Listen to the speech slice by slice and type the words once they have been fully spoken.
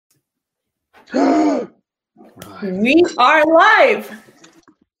Right. We are live.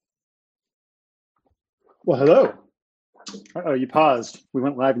 Well, hello. Uh-oh, you paused. We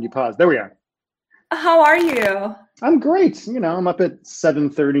went live and you paused. There we are. How are you? I'm great. You know, I'm up at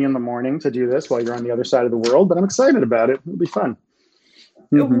 7:30 in the morning to do this while you're on the other side of the world, but I'm excited about it. It'll be fun.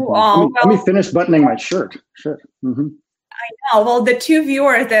 Let me finish buttoning my shirt. Shit. I know. Well, the two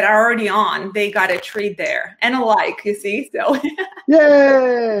viewers that are already on, they got a treat there and a like, you see? So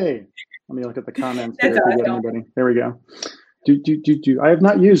Yay! Let me look at the comments here if we get anybody. There we go. I have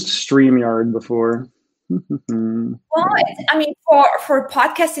not used StreamYard before. Well, I mean, for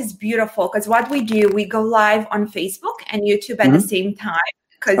podcasts, it's beautiful because what we do, we go live on Facebook and YouTube at the same time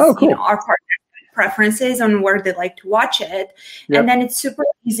because cool. you know our partners preferences on where they like to watch it, and then it's super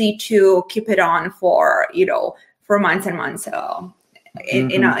easy to keep it on for months and months.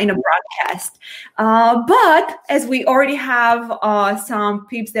 In a broadcast, but as we already have some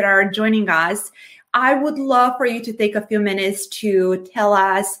peeps that are joining us, I would love for you to take a few minutes to tell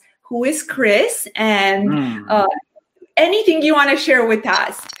us who is Chris and anything you want to share with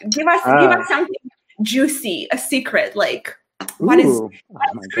us. Give us something juicy, a secret, like what is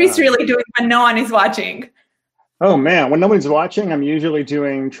Chris really doing when no one is watching? Oh man, when nobody's watching, I'm usually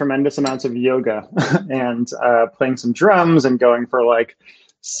doing tremendous amounts of yoga and playing some drums and going for like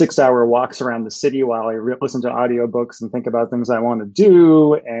 6-hour walks around the city while I listen to audiobooks and think about things I want to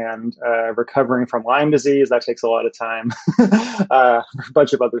do, and recovering from Lyme disease. That takes a lot of time. A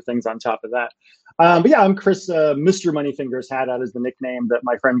bunch of other things on top of that. But yeah, I'm Chris. Mr. Moneyfingers had out as the nickname that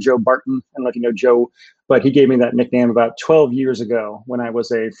my friend Joe Barton, I don't know if you know Joe, but he gave me that nickname about 12 years ago when I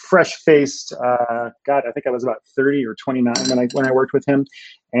was a fresh-faced, I think I was about 30 or 29 when I worked with him,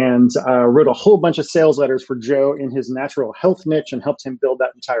 and wrote a whole bunch of sales letters for Joe in his natural health niche and helped him build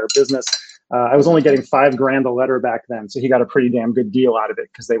that entire business. I was only getting $5,000 a letter back then, so he got a pretty damn good deal out of it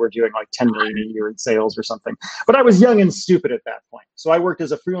because they were doing like 10 million a year in sales or something. But I was young and stupid at that point. So I worked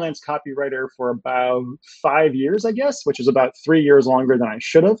as a freelance copywriter for about 5 years, I guess, which is about 3 years longer than I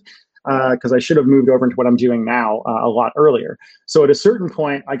should have. Because I should have moved over into what I'm doing now a lot earlier. So at a certain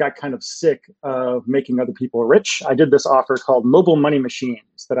point, I got kind of sick of making other people rich. I did this offer called Mobile Money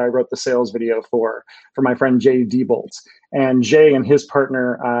Machines that I wrote the sales video for my friend Jay Diebold. And Jay and his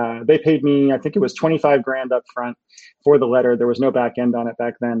partner, they paid me, I think it was $25,000 up front for the letter. There was no back end on it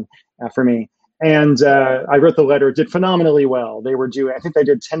back then for me. And I wrote the letter. It did phenomenally well. They were doing, I think they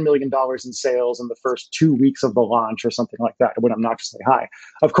did $10 million in sales in the first 2 weeks of the launch or something like that. It went obnoxiously high.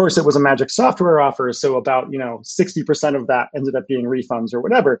 Of course, it was a magic software offer. So about, 60% of that ended up being refunds or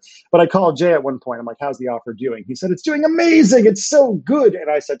whatever. But I called Jay at one point. I'm like, how's the offer doing? He said, it's doing amazing. It's so good. And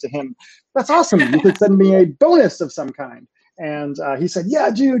I said to him, that's awesome. You could send me a bonus of some kind. And he said,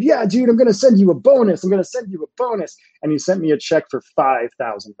 yeah, dude, I'm going to send you a bonus. And he sent me a check for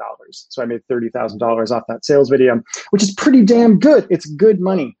 $5,000. So I made $30,000 off that sales video, which is pretty damn good. It's good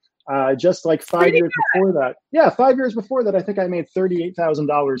money. Just like 5 years before that. Yeah, 5 years before that, I think I made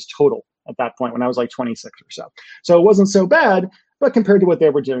 $38,000 total at that point when I was like 26 or so. So it wasn't so bad. But compared to what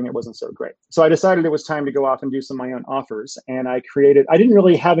they were doing, it wasn't so great. So I decided it was time to go off and do some of my own offers. And I didn't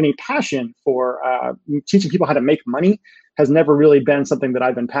really have any passion for teaching people how to make money. Has never really been something that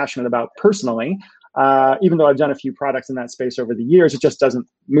I've been passionate about personally. Even though I've done a few products in that space over the years, it just doesn't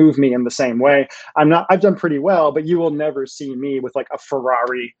move me in the same way. I've done pretty well, but you will never see me with like a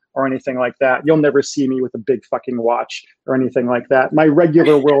Ferrari or anything like that. You'll never see me with a big fucking watch or anything like that. My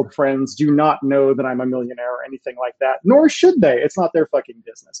regular world friends do not know that I'm a millionaire or anything like that, nor should they. It's not their fucking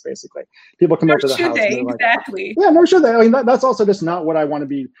business, basically. People come over to the house. Exactly. Yeah, nor should they. I mean, that's also just not what I want to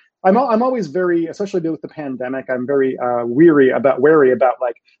be. I'm always very, especially with the pandemic, I'm very wary about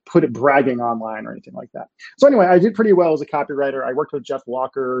like bragging online or anything like that. So anyway, I did pretty well as a copywriter. I worked with Jeff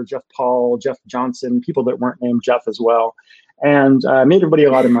Walker, Jeff Paul, Jeff Johnson, people that weren't named Jeff as well, and made everybody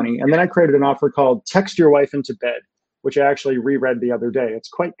a lot of money. And then I created an offer called Text Your Wife into Bed, which I actually reread the other day. It's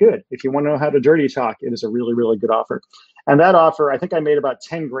quite good. If you want to know how to dirty talk, it is a really, really good offer. And that offer, I think I made about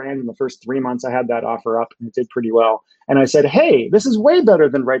 $10,000 in the first 3 months I had that offer up, and it did pretty well. And I said, hey, this is way better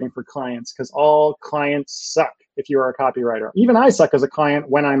than writing for clients because all clients suck if you're a copywriter. Even I suck as a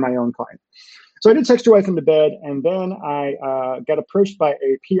client when I'm my own client. So I did Text Your Wife into Bed, and then I got approached by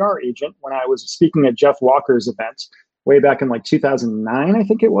a PR agent when I was speaking at Jeff Walker's event way back in like 2009, I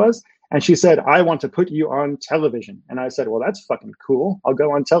think it was. And she said, I want to put you on television. And I said, well, that's fucking cool. I'll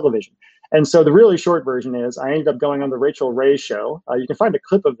go on television. And so the really short version is I ended up going on the Rachel Ray show. You can find a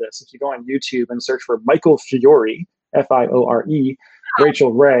clip of this if you go on YouTube and search for Michael Fiore, Fiore,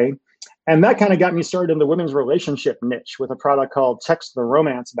 Rachel Ray. And that kind of got me started in the women's relationship niche with a product called Text the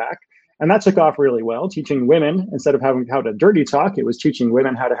Romance Back. And that took off really well, teaching women, instead of having how to dirty talk, it was teaching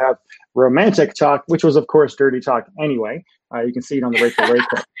women how to have romantic talk, which was, of course, dirty talk anyway. You can see it on the Rachel Ray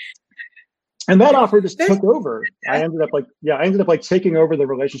clip. And that offer just took over. I ended up taking over the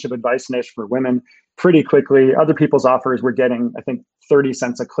relationship advice niche for women pretty quickly. Other people's offers were getting, I think, 30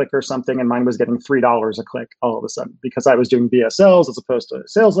 cents a click or something, and mine was getting $3 a click all of a sudden, because I was doing VSLs as opposed to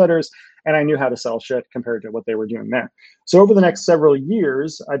sales letters, and I knew how to sell shit compared to what they were doing there. So over the next several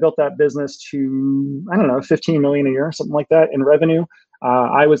years, I built that business to, I don't know, 15 million a year, something like that in revenue.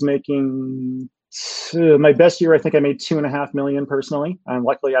 I was making, my best year, I think I made 2.5 million personally. And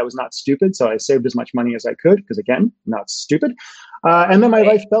luckily I was not stupid. So I saved as much money as I could, because again, not stupid. And then my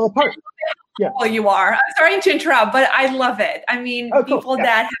life fell apart. Yeah. Oh, you are. I'm sorry to interrupt, but I love it. I mean, people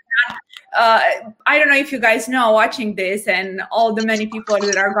that have not, I don't know if you guys know, watching this, and all the many people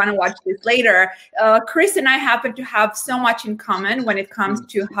that are going to watch this later, Chris and I happen to have so much in common when it comes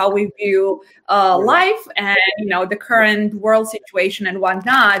to how we view life and, the current world situation and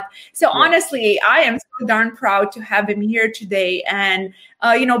whatnot. So honestly, I am so darn proud to have him here today. And,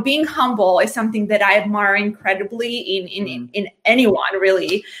 being humble is something that I admire incredibly in anyone,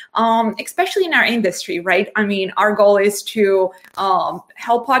 really, especially in our industry, right? I mean, our goal is to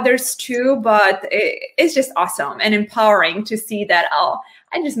help others too, but it's just awesome and empowering to see that,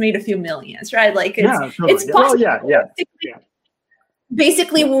 I just made a few millions, right? Like it's possible. Well,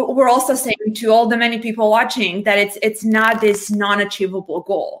 Basically, we're also saying to all the many people watching that it's not this non-achievable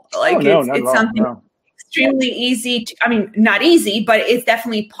goal. Like it's something extremely easy to, not easy, but it's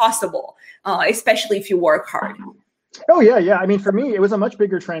definitely possible, especially if you work hard. Oh, yeah. I mean, for me, it was a much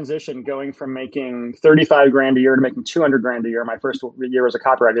bigger transition going from making 35 grand a year to making 200 grand a year. My first year as a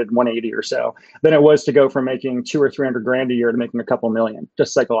copywriter, I did 180 or so. Then it was to go from making 200 or 300 grand a year to making a couple million,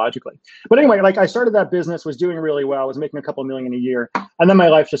 just psychologically. But anyway, like I started that business, was doing really well, was making a couple million a year. And then my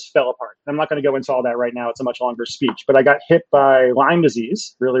life just fell apart. I'm not going to go into all that right now. It's a much longer speech. But I got hit by Lyme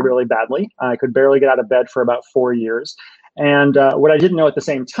disease really, really badly. I could barely get out of bed for about 4 years. And what I didn't know at the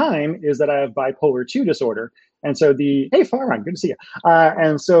same time is that I have bipolar 2 disorder. And so hey, Farhan, good to see you.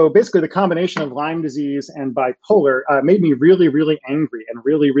 And so basically the combination of Lyme disease and bipolar made me really, really angry and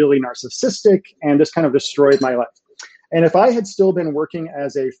really, really narcissistic, and just kind of destroyed my life. And if I had still been working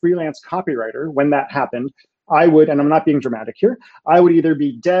as a freelance copywriter when that happened, I would, and I'm not being dramatic here, I would either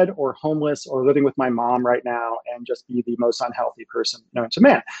be dead or homeless or living with my mom right now and just be the most unhealthy person known to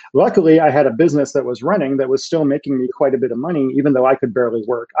man. Luckily, I had a business that was running that was still making me quite a bit of money, even though I could barely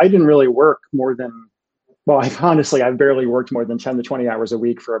work. I didn't really work more than, I've barely worked more than 10 to 20 hours a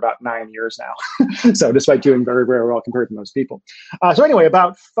week for about 9 years now. So despite doing very, very well compared to most people. So anyway,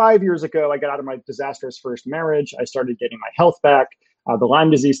 about 5 years ago, I got out of my disastrous first marriage. I started getting my health back. The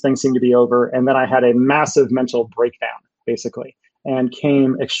Lyme disease thing seemed to be over. And then I had a massive mental breakdown, basically, and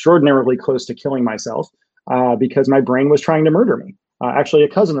came extraordinarily close to killing myself because my brain was trying to murder me. Actually, a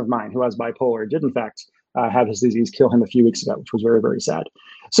cousin of mine who has bipolar did, in fact, have his disease kill him a few weeks ago, which was very, very sad.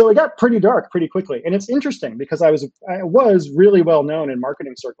 So it got pretty dark pretty quickly. And it's interesting because I was really well known in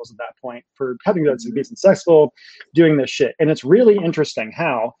marketing circles at that point for having to be successful doing this shit. And it's really interesting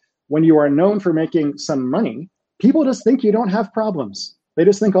how when you are known for making some money, people just think you don't have problems. They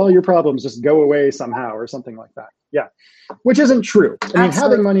just think all your problems just go away somehow or something like that. Yeah, which isn't true. I mean,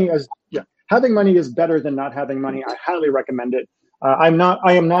 having money is better than not having money. I highly recommend it. I am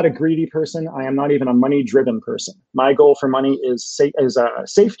not a greedy person. I am not even a money-driven person. My goal for money is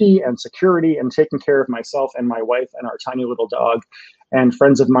safety and security and taking care of myself and my wife and our tiny little dog and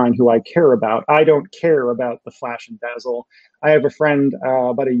friends of mine who I care about. I don't care about the flash and dazzle. I have a friend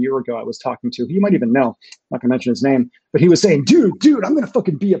about a year ago I was talking to, who you might even know, I'm not gonna mention his name, but he was saying, dude, I'm gonna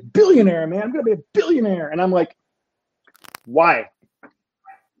fucking be a billionaire, man. I'm gonna be a billionaire. And I'm like, why?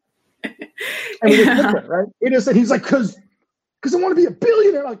 And we just different, right? It is that he's like, because I want to be a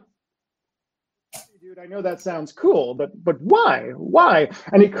billionaire. I'm like, dude, I know that sounds cool, but why? Why?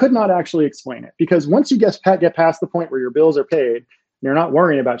 And he could not actually explain it, because once you get past the point where your bills are paid, you're not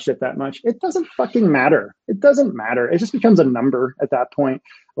worrying about shit that much. It doesn't fucking matter. It doesn't matter. It just becomes a number at that point.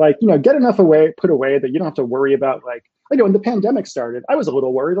 Like, get enough put away that you don't have to worry about, like, when the pandemic started, I was a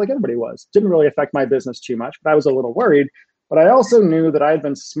little worried, like everybody was. Didn't really affect my business too much, but I was a little worried. But I also knew that I had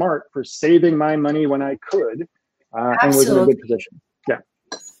been smart for saving my money when I could. And was in a good position. Yeah.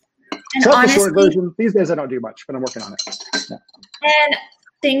 And so honestly, the short version. These days I don't do much, but I'm working on it. Yeah. And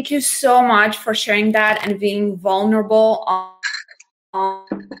thank you so much for sharing that and being vulnerable.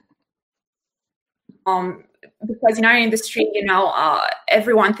 because in our industry,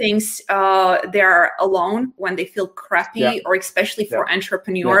 everyone thinks they're alone when they feel crappy, or especially for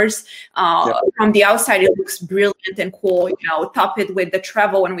entrepreneurs. From the outside, it looks brilliant and cool. Top it with the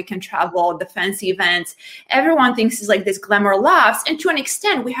travel when we can travel, the fancy events. Everyone thinks it's like this glamour laughs, and to an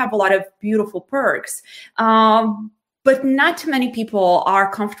extent, we have a lot of beautiful perks. But not too many people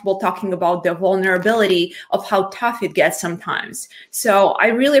are comfortable talking about the vulnerability of how tough it gets sometimes. So I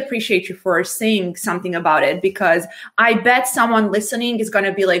really appreciate you for saying something about it, because I bet someone listening is going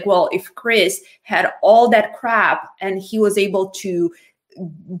to be like, well, if Chris had all that crap and he was able to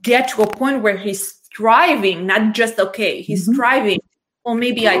get to a point where he's thriving, not just okay, he's thriving, well,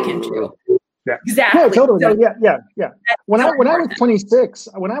 maybe I can too. Yeah. Exactly. No, totally. So, yeah. When I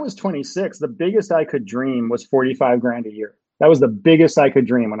was 26, the biggest I could dream was 45 grand a year. That was the biggest I could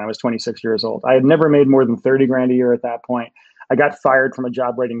dream when I was 26 years old. I had never made more than 30 grand a year at that point. I got fired from a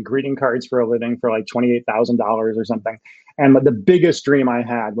job writing greeting cards for a living for like $28,000 or something. And the biggest dream I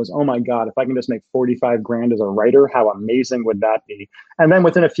had was, oh my God, if I can just make 45 grand as a writer, how amazing would that be? And then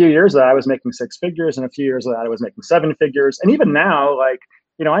within a few years of that, I was making six figures, and a few years of that, I was making seven figures. And even now,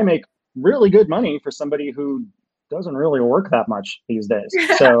 I make really good money for somebody who doesn't really work that much these days.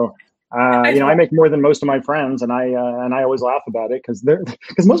 So, I make more than most of my friends, and I always laugh about it because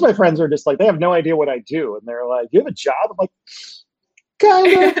most of my friends are just like, they have no idea what I do, and they're like, "You have a job?" I'm like,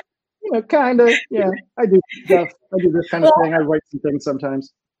 kind of, yeah. I do stuff. I do this kind of thing. I write some things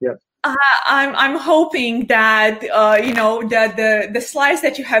sometimes. Yeah. I'm hoping that the slides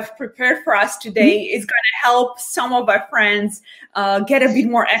that you have prepared for us today is going to help some of our friends get a bit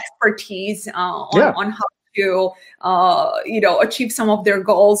more expertise on how to achieve some of their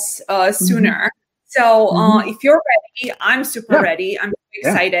goals sooner. So if you're ready, I'm super ready. I'm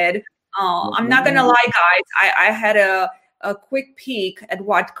excited. I'm not gonna lie, guys. I had a quick peek at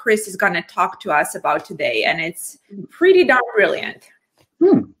what Chris is going to talk to us about today, and it's pretty darn brilliant.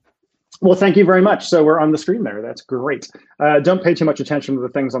 Well, thank you very much. So we're on the screen there. That's great. Don't pay too much attention to the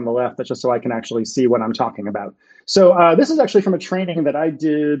things on the left. That's just so I can actually see what I'm talking about. So this is actually from a training that I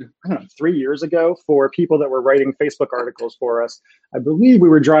did, 3 years ago for people that were writing Facebook articles for us. I believe we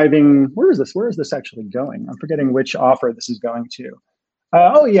were driving, where is this actually going? I'm forgetting which offer this is going to.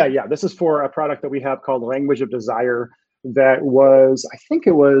 This is for a product that we have called Language of Desire. That was, I think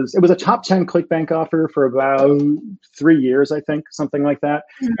it was a top 10 ClickBank offer for about 3 years, I think, something like that.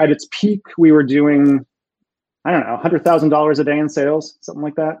 At its peak, we were doing, $100,000 a day in sales, something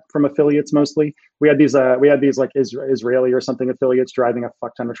like that, from affiliates mostly. We had these like Israeli or something affiliates driving a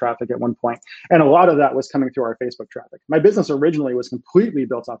fuck ton of traffic at one point. And a lot of that was coming through our Facebook traffic. My business originally was completely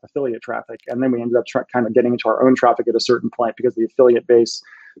built off affiliate traffic. And then we ended up kind of getting into our own traffic at a certain point because the affiliate base,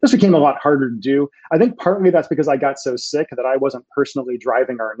 this became a lot harder to do. I think partly that's because I got so sick that I wasn't personally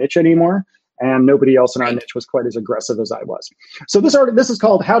driving our niche anymore. And nobody else in our niche was quite as aggressive as I was. So this is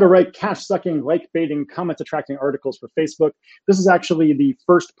called How to Write Cash-Sucking, Like-Baiting, Comment-Attracting Articles for Facebook. This is actually the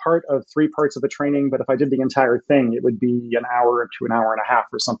first part of 3 parts of the training, but if I did the entire thing, it would be an hour to an hour and a half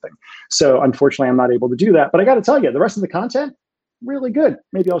or something. So unfortunately, I'm not able to do that. But I got to tell you, the rest of the content, really good.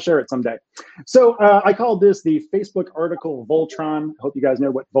 Maybe I'll share it someday. So I called this the Facebook article Voltron. I hope you guys know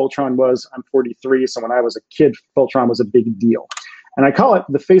what Voltron was. I'm 43, so when I was a kid, Voltron was a big deal. And I call it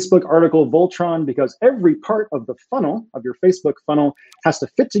the Facebook article Voltron because every part of the funnel, of your Facebook funnel, has to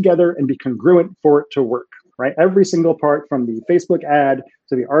fit together and be congruent for it to work, right? Every single part, from the Facebook ad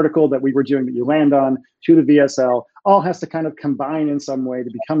to the article that we were doing that you land on to the VSL, all has to kind of combine in some way to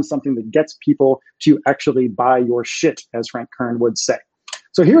become something that gets people to actually buy your shit, as Frank Kern would say.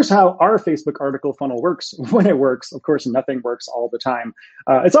 So here's how our Facebook article funnel works when it works. Of course, nothing works all the time.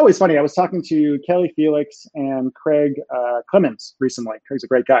 It's always funny. I was talking to Kelly Felix and Craig Clemens recently. Craig's a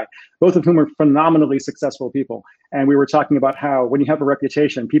great guy, both of whom are phenomenally successful people. And we were talking about how when you have a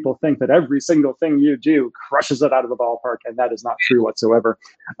reputation, people think that every single thing you do crushes it out of the ballpark. And that is not true whatsoever.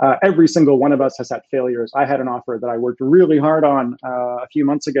 Every single one of us has had failures. I had an offer that I worked really hard on a few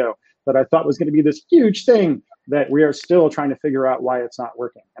months ago that I thought was going to be this huge thing that we are still trying to figure out why it's not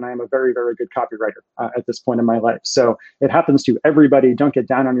working. And I am a very, very good copywriter at this point in my life. So it happens to everybody. Don't get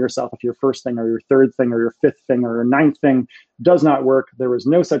down on yourself if your first thing or your third thing or your fifth thing or your ninth thing does not work. There is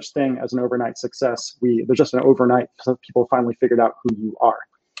no such thing as an overnight success. There's just an overnight, so people finally figured out who you are.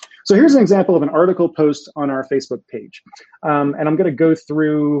 So here's an example of an article post on our Facebook page. And I'm going to go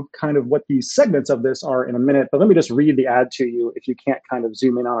through kind of what these segments of this are in a minute, but let me just read the ad to you if you can't kind of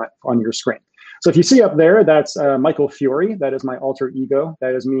zoom in on it on your screen. So if you see up there, that's Michael Fiore. That is my alter ego.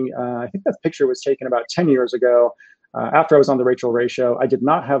 That is me. I think that picture was taken about 10 years ago after I was on the Rachel Ray Show. I did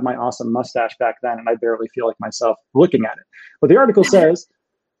not have my awesome mustache back then, and I barely feel like myself looking at it. But the article says,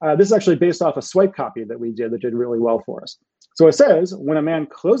 This is actually based off a swipe copy that we did that did really well for us. So it says, when a man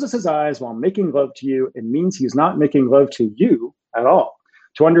closes his eyes while making love to you, it means he's not making love to you at all.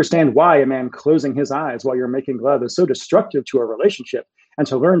 To understand why a man closing his eyes while you're making love is so destructive to a relationship, and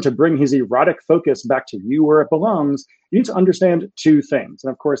to learn to bring his erotic focus back to you where it belongs, you need to understand two things.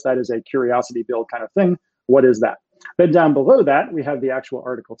 And of course, that is a curiosity build kind of thing. What is that? Then down below that, we have the actual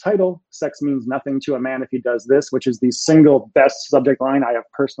article title, Sex Means Nothing to a Man If He Does This, which is the single best subject line I have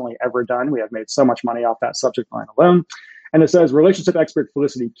personally ever done. We have made so much money off that subject line alone. And it says, relationship expert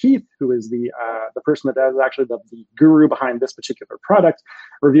Felicity Keith, who is the person that is actually the guru behind this particular product,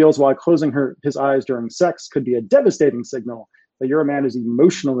 reveals why closing his eyes during sex could be a devastating signal that your man is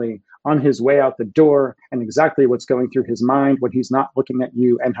emotionally on his way out the door and exactly what's going through his mind when he's not looking at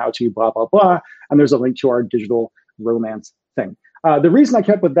you, and how to blah, blah, blah. And there's a link to our digital romance thing. The reason I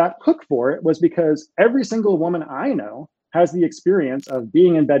kept with that hook for it was because every single woman I know has the experience of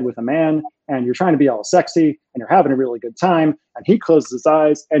being in bed with a man and you're trying to be all sexy and you're having a really good time and he closes his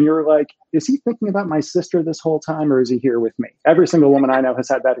eyes and you're like, is he thinking about my sister this whole time or is he here with me? Every single woman I know has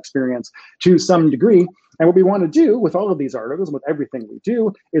had that experience to some degree. And what we want to do with all of these articles, with everything we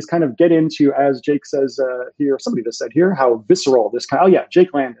do, is kind of get into, as Jake says here, somebody just said here, how visceral this kind of, oh yeah,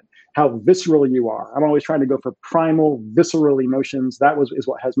 Jake Landon, how visceral you are. I'm always trying to go for primal, visceral emotions. That is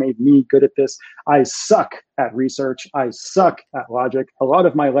what has made me good at this. I suck at research. I suck at logic. A lot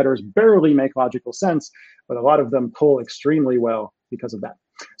of my letters barely make logical sense, but a lot of them pull extremely well because of that.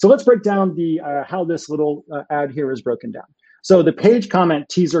 So let's break down the how this little ad here is broken down. So the page comment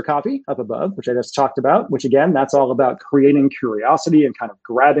teaser copy up above, which I just talked about, which again, that's all about creating curiosity and kind of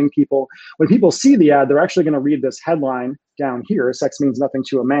grabbing people. When people see the ad, they're actually going to read this headline down here, Sex Means Nothing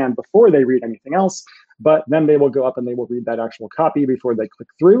to a Man, before they read anything else. But then they will go up and they will read that actual copy before they click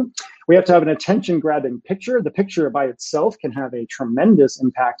through. We have to have an attention-grabbing picture. The picture by itself can have a tremendous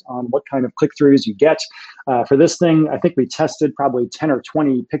impact on what kind of click-throughs you get. For this thing, I think we tested probably 10 or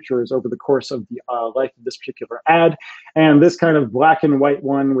 20 pictures over the course of the life of this particular ad. And this kind of black and white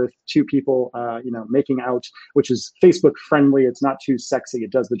one with two people, making out, which is Facebook friendly. It's not too sexy.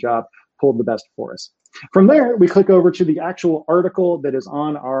 It does the job. Pulled the best for us. From there, we click over to the actual article that is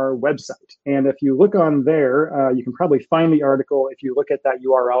on our website. And if you look on there, you can probably find the article if you look at that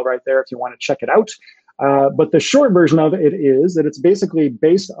URL right there if you want to check it out. But the short version of it is that it's basically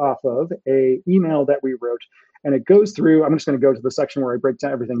based off of an email that we wrote. And it goes through, I'm just going to go to the section where I break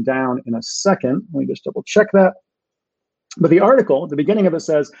everything down in a second. Let me just double check that. But the article, the beginning of it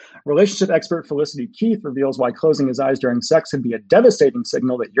says, relationship expert Felicity Keith reveals why closing his eyes during sex could be a devastating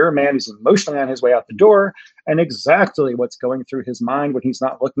signal that your man is emotionally on his way out the door, and exactly what's going through his mind when he's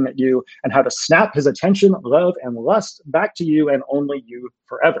not looking at you, and how to snap his attention, love, and lust back to you and only you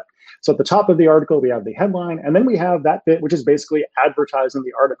forever. So at the top of the article, we have the headline, and then we have that bit, which is basically advertising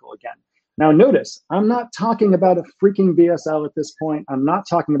the article again. Now notice, I'm not talking about a freaking VSL at this point. I'm not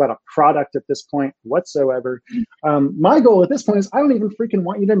talking about a product at this point whatsoever. My goal at this point is I don't even freaking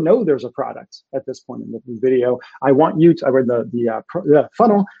want you to know there's a product at this point in the video. I want you to, the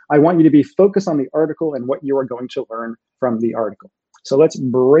funnel, I want you to be focused on the article and what you are going to learn from the article. So let's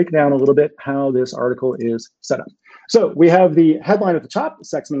break down a little bit how this article is set up. So we have the headline at the top,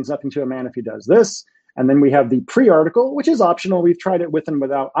 Sex Means Nothing to a Man If He Does This. And then we have the pre-article, which is optional. We've tried it with and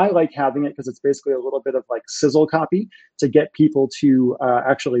without. I like having it because it's basically a little bit of like sizzle copy to get people to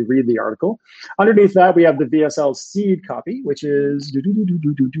actually read the article. Underneath that, we have the VSL seed copy, which is,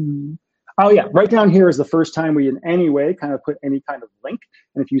 oh yeah, right down here is the first time we in any way kind of put any kind of link.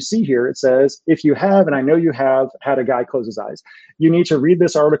 And if you see here, it says, if you have, and I know you have, had a guy close his eyes, you need to read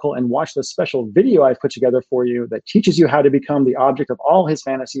this article and watch the special video I've put together for you that teaches you how to become the object of all his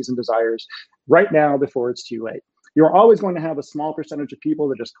fantasies and desires right now before it's too late. You're always going to have a small percentage of people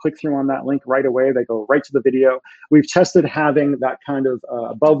that just click through on that link right away. They go right to the video. We've tested having that kind of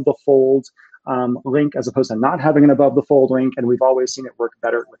above the fold link as opposed to not having an above the fold link, and we've always seen it work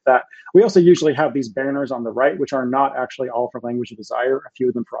better with that. We also usually have these banners on the right, which are not actually all for language of desire, a few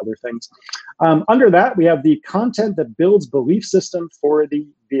of them for other things. Under that, we have the content that builds belief system for the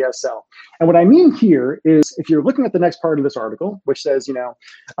VSL. And what I mean here is if you're looking at the next part of this article, which says,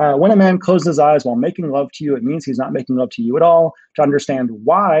 when a man closes his eyes while making love to you, it means he's not making love to you at all. To understand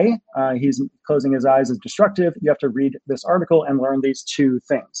why he's closing his eyes is destructive, you have to read this article and learn these two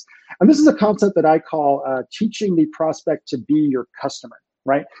things. And this is a concept that I call teaching the prospect to be your customer,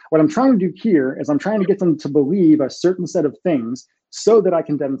 right? What I'm trying to do here is I'm trying to get them to believe a certain set of things so that I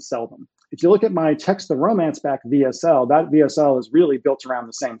can then sell them. If you look at my Text the Romance Back VSL, that VSL is really built around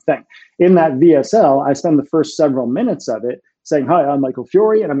the same thing. In that VSL, I spend the first several minutes of it saying, hi, I'm Michael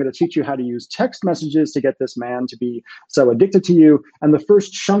Fiore, and I'm going to teach you how to use text messages to get this man to be so addicted to you. And the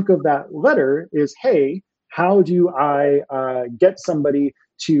first chunk of that letter is, hey, how do I get somebody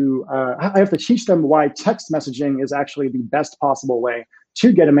to, I have to teach them why text messaging is actually the best possible way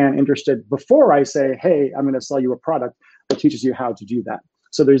to get a man interested before I say, hey, I'm going to sell you a product that teaches you how to do that.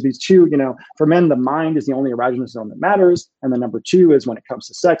 So there's these two, for men, the mind is the only erogenous zone that matters. And then number two is when it comes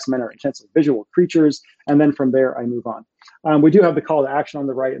to sex, men are intensely visual creatures. And then from there, I move on. We do have the call to action on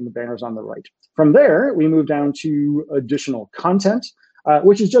the right and the banners on the right. From there, we move down to additional content,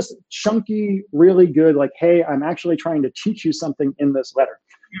 which is just chunky, really good, like, hey, I'm actually trying to teach you something in this letter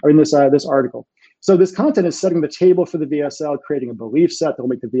or in this article. So this content is setting the table for the VSL, creating a belief set that will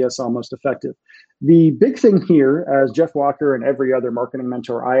make the VSL most effective. The big thing here, as Jeff Walker and every other marketing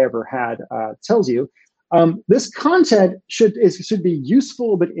mentor I ever had tells you, this content should be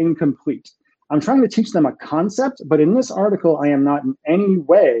useful but incomplete. I'm trying to teach them a concept, but in this article, I am not in any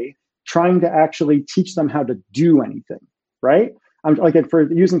way trying to actually teach them how to do anything, right? I'm like,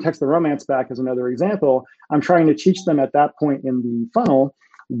 for using Text the Romance back as another example, I'm trying to teach them at that point in the funnel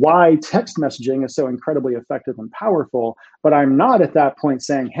why text messaging is so incredibly effective and powerful, but I'm not at that point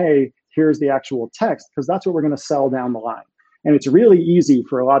saying, hey, here's the actual text, because that's what we're going to sell down the line. And it's really easy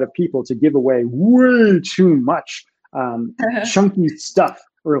for a lot of people to give away way too much chunky stuff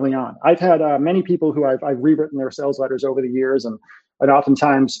early on. I've had many people who I've rewritten their sales letters over the years and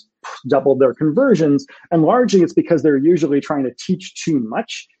oftentimes doubled their conversions. And largely it's because they're usually trying to teach too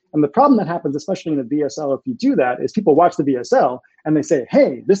much. And the problem that happens, especially in the VSL, if you do that, is people watch the VSL and they say,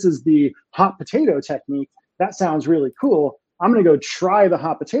 hey, this is the hot potato technique. That sounds really cool. I'm going to go try the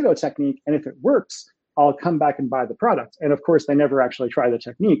hot potato technique. And if it works, I'll come back and buy the product. And of course, they never actually try the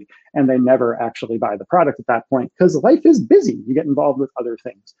technique and they never actually buy the product at that point because life is busy. You get involved with other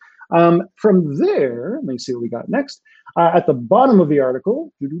things. From there, let me see what we got next. At the bottom of the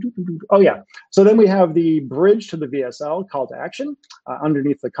article, oh yeah. So then we have the bridge to the VSL, call to action,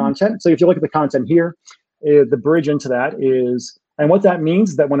 underneath the content. So if you look at the content here, the bridge into that is, and what that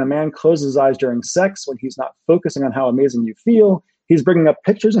means is that when a man closes his eyes during sex, when he's not focusing on how amazing you feel, he's bringing up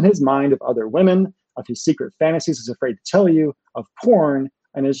pictures in his mind of other women, of his secret fantasies he's afraid to tell you, of porn,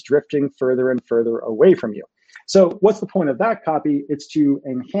 and is drifting further and further away from you. So what's the point of that copy? It's to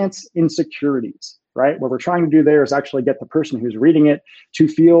enhance insecurities, right? What we're trying to do there is actually get the person who's reading it to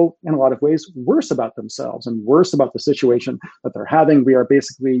feel, in a lot of ways, worse about themselves and worse about the situation that they're having. We are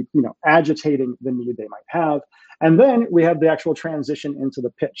basically, agitating the need they might have. And then we have the actual transition into the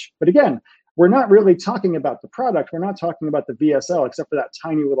pitch. But again, we're not really talking about the product. We're not talking about the VSL, except for that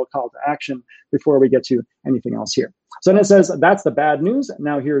tiny little call to action before we get to anything else here. So then it says, that's the bad news.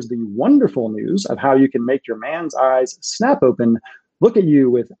 Now here's the wonderful news of how you can make your man's eyes snap open, look at you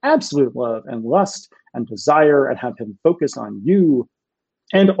with absolute love and lust and desire, and have him focus on you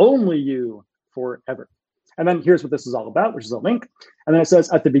and only you forever. And then here's what this is all about, which is a link. And then it says,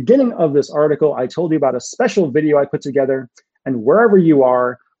 at the beginning of this article, I told you about a special video I put together, and wherever you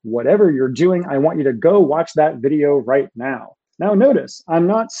are, whatever you're doing, I want you to go watch that video right now. Now notice, I'm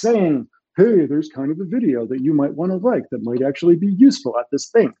not saying, hey, there's kind of a video that you might want to like that might actually be useful at this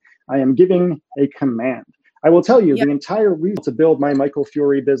thing. I am giving a command. I will tell you, the entire reason to build my Michael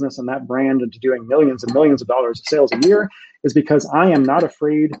Fiore business and that brand into doing millions and millions of dollars of sales a year is because I am not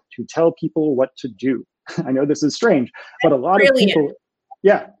afraid to tell people what to do. I know this is strange, but a lot of people...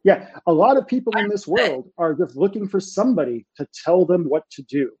 Yeah. A lot of people in this world are just looking for somebody to tell them what to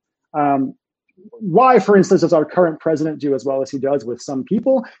do. Why, for instance, does our current president do as well as he does with some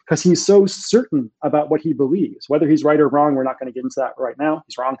people? Because he's so certain about what he believes. Whether he's right or wrong, we're not going to get into that right now.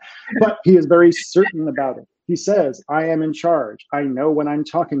 He's wrong. But he is very certain about it. He says, I am in charge. I know what I'm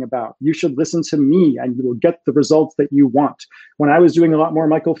talking about. You should listen to me and you will get the results that you want. When I was doing a lot more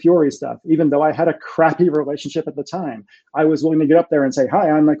Michael Fiore stuff, even though I had a crappy relationship at the time, I was willing to get up there and say, hi,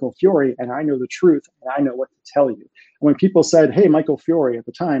 I'm Michael Fiore and I know the truth and I know what to tell you. And when people said, hey, Michael Fiore at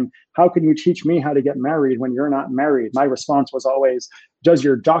the time, how can you teach me how to get married when you're not married? My response was always, does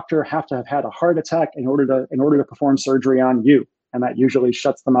your doctor have to have had a heart attack in order to perform surgery on you? And that usually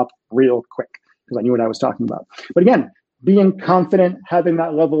shuts them up real quick, because I knew what I was talking about. But again, being confident, having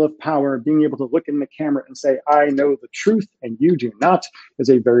that level of power, being able to look in the camera and say, I know the truth and you do not, is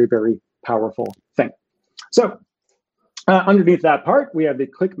a very, very powerful thing. So underneath that part, we have the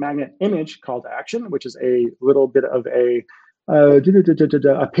click magnet image call to action, which is a little bit of a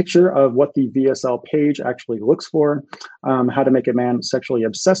picture of what the VSL page actually looks for, how to make a man sexually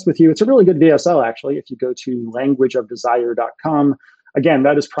obsessed with you. It's a really good VSL, actually, if you go to languageofdesire.com. Again,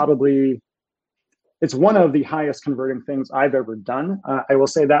 that is probably... it's one of the highest converting things I've ever done. I will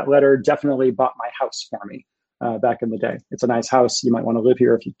say that letter definitely bought my house for me. back in the day. It's a nice house. You might want to live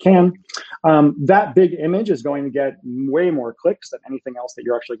here if you can. That big image is going to get way more clicks than anything else that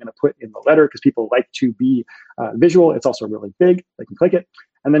you're actually going to put in the letter, because people like to be visual. It's also really big. They can click it.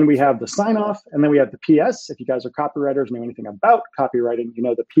 And then we have the sign off, and then we have the PS. If you guys are copywriters, know anything about copywriting, you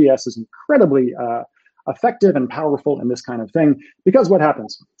know the PS is incredibly effective and powerful in this kind of thing, because what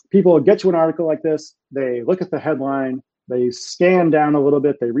happens? People get to an article like this, they look at the headline, they scan down a little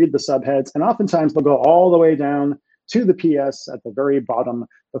bit, they read the subheads, and oftentimes they'll go all the way down to the PS at the very bottom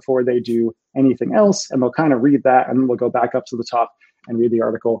before they do anything else, and they'll kind of read that, and then we'll go back up to the top and read the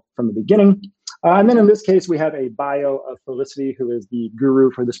article from the beginning. And then in this case, we have a bio of Felicity, who is the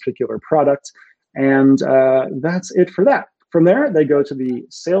guru for this particular product. And that's it for that. From there, they go to the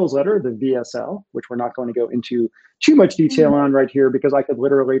sales letter, the VSL, which we're not going to go into too much detail on right here, because I could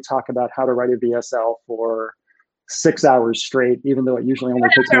literally talk about how to write a VSL for 6 hours straight, even though it usually only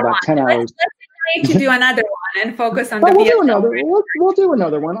takes me about 10 hours. Let's need to do another one and focus on the VSL. We'll do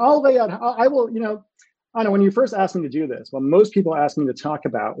another one. I'll lay out, I will, I know when you first asked me to do this, what most people ask me to talk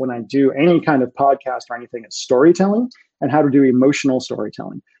about when I do any kind of podcast or anything is storytelling and how to do emotional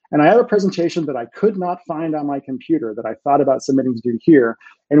storytelling. And I have a presentation that I could not find on my computer that I thought about submitting to do here,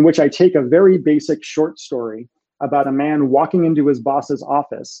 in which I take a very basic short story about a man walking into his boss's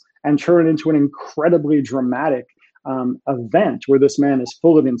office and turn it into an incredibly dramatic event where this man is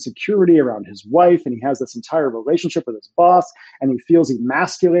full of insecurity around his wife, and he has this entire relationship with his boss, and he feels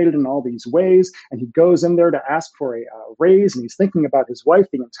emasculated in all these ways, and he goes in there to ask for a raise, and he's thinking about his wife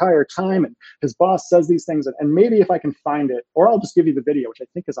the entire time, and his boss says these things, and maybe if I can find it, or I'll just give you the video, which I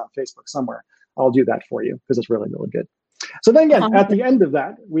think is on Facebook somewhere, I'll do that for you, because it's really, really good. So then again, at the end of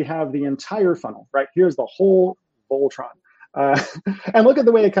that, we have the entire funnel, right? Here's the whole Voltron. And look at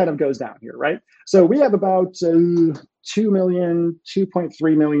the way it kind of goes down here, right? So we have about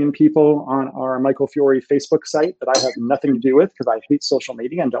 2.3 million people on our Michael Fiore Facebook site that I have nothing to do with, because I hate social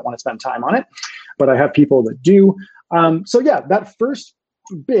media and don't want to spend time on it. But I have people that do. So yeah, that first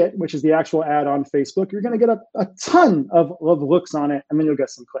bit, which is the actual ad on Facebook, you're going to get a ton of looks on it, and then you'll get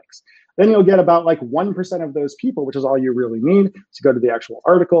some clicks. Then you'll get about like 1% of those people, which is all you really need to go to the actual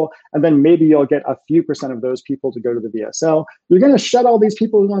article. And then maybe you'll get a few percent of those people to go to the VSL. You're going to shut all these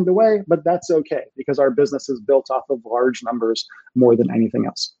people along the way, but that's okay, because our business is built off of large numbers more than anything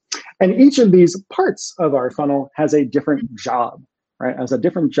else. And each of these parts of our funnel has a different job, right? Has a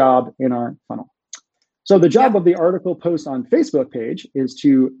different job in our funnel. So the job of the article post on Facebook page is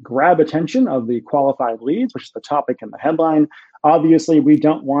to grab attention of the qualified leads, which is the topic in the headline. Obviously, we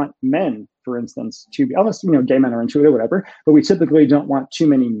don't want men, for instance, to be, unless gay men are into it or whatever, but we typically don't want too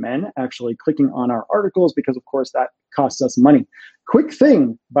many men actually clicking on our articles, because of course that costs us money. Quick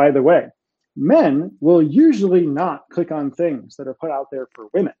thing, by the way, men will usually not click on things that are put out there for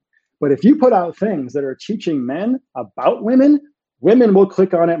women. But if you put out things that are teaching men about women, women will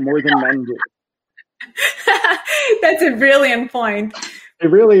click on it more than men do. That's a brilliant point.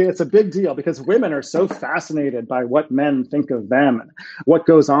 It's a big deal, because women are so fascinated by what men think of them and what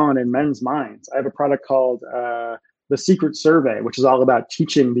goes on in men's minds. I have a product called The Secret Survey, which is all about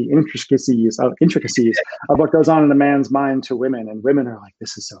teaching the intricacies of what goes on in a man's mind to women. And women are like,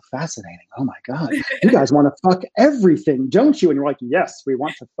 this is so fascinating. Oh my God, you guys want to fuck everything, don't you? And you're like, yes, we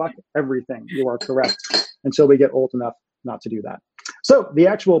want to fuck everything. You are correct. Until we get old enough not to do that. So the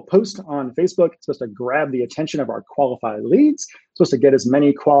actual post on Facebook is supposed to grab the attention of our qualified leads, it's supposed to get as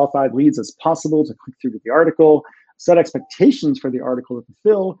many qualified leads as possible to click through to the article, set expectations for the article to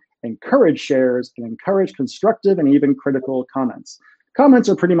fulfill, encourage shares, and encourage constructive and even critical comments. Comments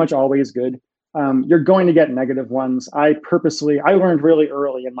are pretty much always good. You're going to get negative ones. I learned really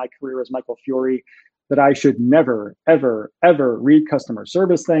early in my career as Michael Fiore that I should never, ever, ever read customer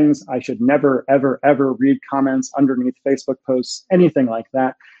service things. I should never, ever, ever read comments underneath Facebook posts, anything like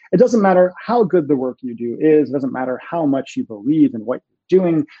that. It doesn't matter how good the work you do is. It doesn't matter how much you believe in what you're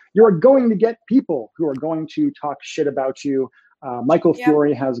doing. You're going to get people who are going to talk shit about you. Michael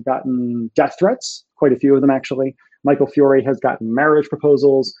Fiore has gotten death threats, quite a few of them actually. Michael Fiore has gotten marriage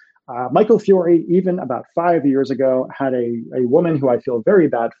proposals. Michael Fiore, even about 5 years ago, had a woman who I feel very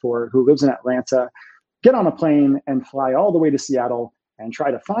bad for, who lives in Atlanta, get on a plane and fly all the way to Seattle and try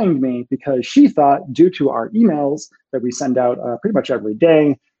to find me, because she thought, due to our emails that we send out pretty much every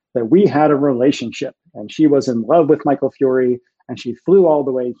day, that we had a relationship. And she was in love with Michael Fiore, and she flew all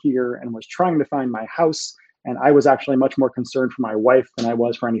the way here and was trying to find my house. And I was actually much more concerned for my wife than I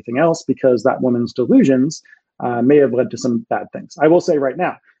was for anything else, because that woman's delusions may have led to some bad things. I will say right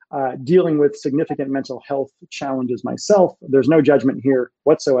now, dealing with significant mental health challenges myself, there's no judgment here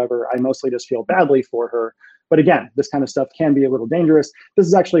whatsoever. I mostly just feel badly for her. But again, this kind of stuff can be a little dangerous. This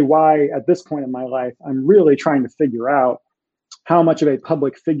is actually why at this point in my life, I'm really trying to figure out how much of a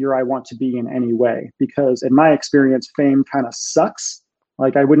public figure I want to be in any way. Because in my experience, fame kind of sucks.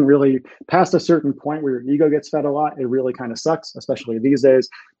 Like I wouldn't really, past a certain point where your ego gets fed a lot, it really kind of sucks, especially these days,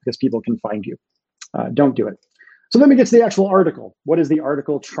 because people can find you. Don't do it. So let me get to the actual article. What is the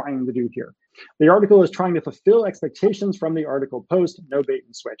article trying to do here? The article is trying to fulfill expectations from the article post, no bait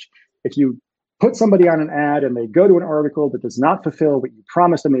and switch. If you put somebody on an ad and they go to an article that does not fulfill what you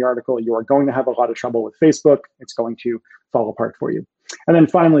promised in the article, you are going to have a lot of trouble with Facebook. It's going to fall apart for you. And then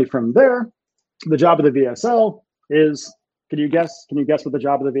finally from there, the job of the VSL is, can you guess what the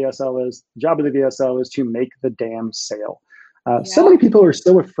job of the VSL is? The job of the VSL is to make the damn sale. So many people are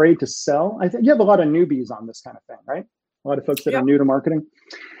so afraid to sell. I think you have a lot of newbies on this kind of thing, right? A lot of folks that are new to marketing.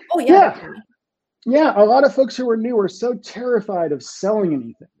 Oh, yeah. Yeah, a lot of folks who are new are so terrified of selling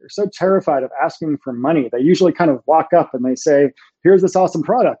anything. They're so terrified of asking for money. They usually kind of walk up and they say, here's this awesome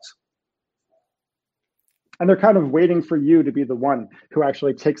product. And they're kind of waiting for you to be the one who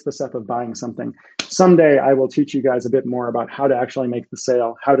actually takes the step of buying something. Someday I will teach you guys a bit more about how to actually make the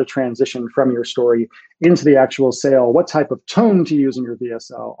sale, how to transition from your story into the actual sale, what type of tone to use in your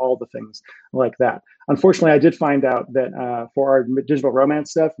VSL, all the things like that. Unfortunately, I did find out that for our digital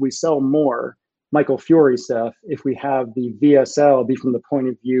romance stuff, we sell more Michael Fiore stuff if we have the VSL be from the point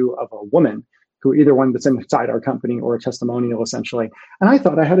of view of a woman who either one that's inside our company or a testimonial, essentially. And I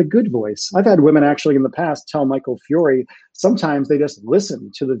thought I had a good voice. I've had women actually in the past tell Michael Fiore, sometimes they just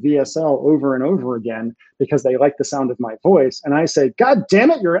listen to the VSL over and over again because they like the sound of my voice. And I say, God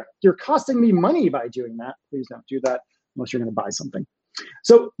damn it, you're costing me money by doing that. Please don't do that unless you're gonna buy something.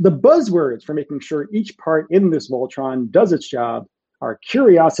 So the buzzwords for making sure each part in this Voltron does its job are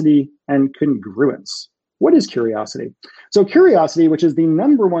curiosity and congruence. What is curiosity? So curiosity, which is the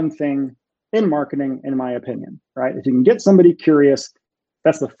number one thing in marketing, in my opinion, right? If you can get somebody curious,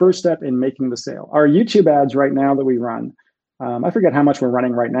 that's the first step in making the sale. Our YouTube ads right now that we run, I forget how much we're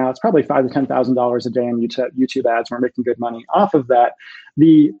running right now. It's probably $5,000 to $10,000 a day in YouTube ads. We're making good money off of that.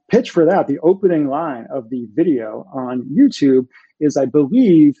 The pitch for that, the opening line of the video on YouTube is, I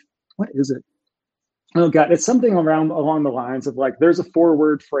believe, what is it? Oh God, it's something along the lines of like, there's a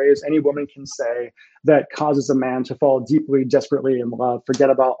 4-word phrase any woman can say that causes a man to fall deeply, desperately in love, forget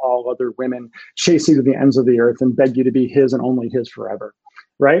about all other women, chase you to the ends of the earth and beg you to be his and only his forever,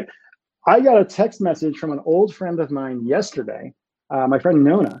 right? I got a text message from an old friend of mine yesterday, my friend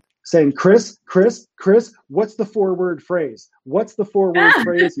Nona, saying, Chris, what's the 4-word phrase? What's the 4-word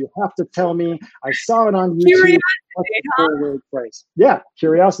phrase? You have to tell me. I saw it on YouTube. What's the 4-word phrase? Yeah,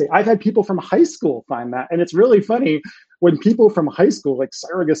 curiosity. I've had people from high school find that. And it's really funny when people from high school, like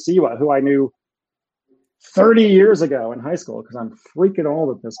Sarah Gasiwa, who I knew 30 years ago in high school, because I'm freaking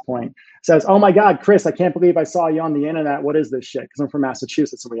old at this point, says, oh my God, Chris, I can't believe I saw you on the internet. What is this shit? Because I'm from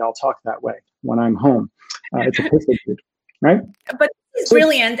Massachusetts and we all talk that way when I'm home. It's a piss dude, right? But it's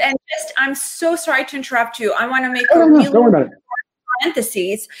brilliant. And just, I'm so sorry to interrupt you. I want to make a really don't worry about it.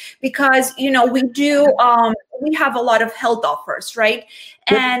 Parentheses, because we have a lot of health offers, right?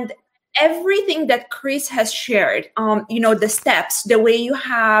 Yep. And everything that Chris has shared, the steps, the way you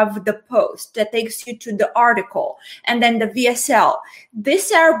have the post that takes you to the article, and then the VSL,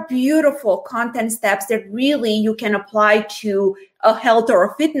 these are beautiful content steps that really you can apply to a health or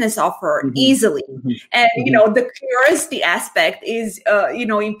a fitness offer easily. And, the curiosity aspect is,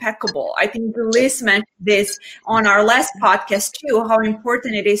 impeccable. I think Liz mentioned this on our last podcast too, how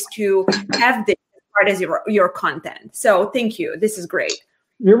important it is to have this part as your content. So thank you. This is great.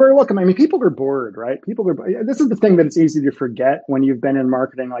 You're very welcome. I mean, people are bored, right? This is the thing that it's easy to forget when you've been in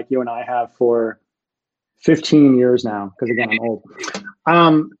marketing like you and I have for 15 years now, because again, I'm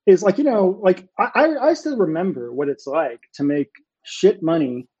old. Is like, I still remember what it's like to make shit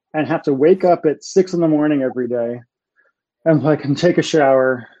money and have to wake up at 6 a.m. every day and take a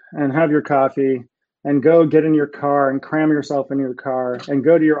shower and have your coffee and go get in your car and cram yourself in your car and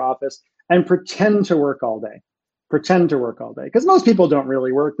go to your office and pretend to work all day. Because most people don't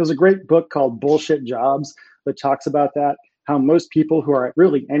really work. There's a great book called Bullshit Jobs that talks about that, how most people who are at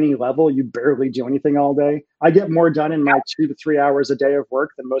really any level, you barely do anything all day. I get more done in my 2 to 3 hours a day of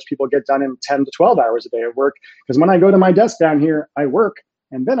work than most people get done in 10 to 12 hours a day of work. Because when I go to my desk down here, I work,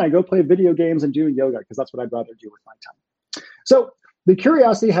 and then I go play video games and do yoga, because that's what I'd rather do with my time. So the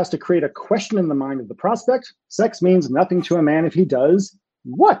curiosity has to create a question in the mind of the prospect. Sex means nothing to a man if he does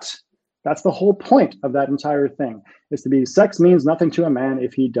what? That's the whole point of that entire thing, is to be sex means nothing to a man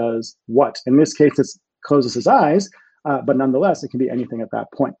if he does what? In this case, it closes his eyes, But nonetheless, it can be anything at that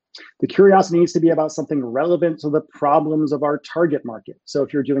point. The curiosity needs to be about something relevant to the problems of our target market. So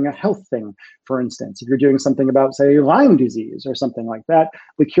if you're doing a health thing, for instance, if you're doing something about, say, Lyme disease or something like that,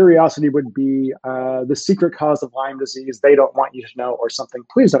 the curiosity would be the secret cause of Lyme disease they don't want you to know or something.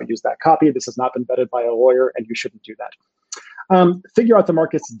 Please don't use that copy. This has not been vetted by a lawyer, and you shouldn't do that. Figure out the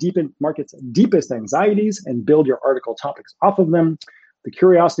market's deepest anxieties and build your article topics off of them. The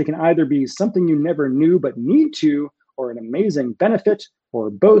curiosity can either be something you never knew but need to, or an amazing benefit, or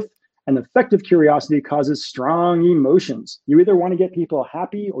both. And effective curiosity causes strong emotions. You either want to get people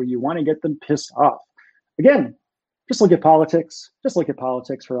happy or you want to get them pissed off. Again, just look at politics. Just look at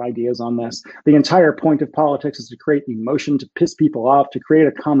politics for ideas on this. The entire point of politics is to create emotion, to piss people off, to create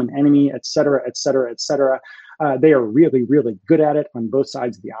a common enemy, et cetera, et cetera, et cetera. They are really, really good at it on both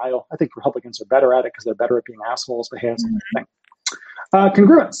sides of the aisle. I think Republicans are better at it because they're better at being assholes, but hey, that's another thing.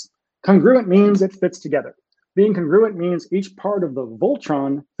 Congruence. Congruent means it fits together. Being congruent means each part of the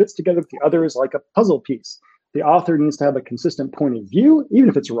Voltron fits together with the others like a puzzle piece. The author needs to have a consistent point of view, even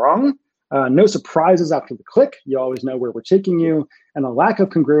if it's wrong. No surprises after the click. You always know where we're taking you. And a lack of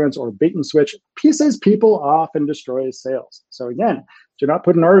congruence or bait and switch pisses people off and destroys sales. So again, do not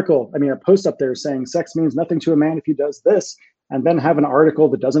put a post up there saying sex means nothing to a man if he does this, and then have an article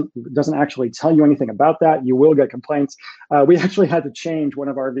that doesn't actually tell you anything about that. You will get complaints. We actually had to change one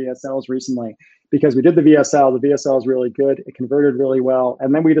of our VSLs recently because we did the VSL. The VSL is really good. It converted really well.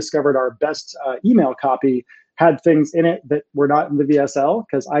 And then we discovered our best email copy had things in it that were not in the VSL,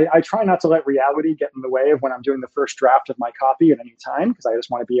 because I try not to let reality get in the way of when I'm doing the first draft of my copy at any time, because I just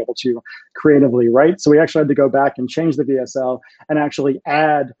want to be able to creatively write. So we actually had to go back and change the VSL and actually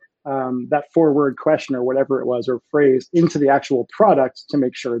add that 4-word question or whatever it was, or phrase, into the actual product to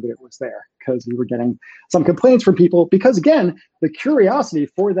make sure that it was there, because we were getting some complaints from people because, again, the curiosity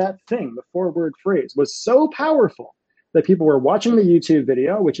for that thing, the 4-word phrase, was so powerful that people were watching the YouTube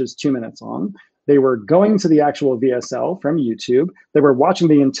video, which is 2 minutes long. They were going to the actual VSL from YouTube. They were watching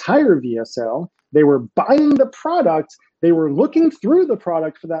the entire VSL. They were buying the product. They were looking through the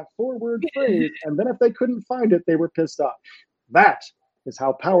product for that 4-word phrase. And then if they couldn't find it, they were pissed off. That is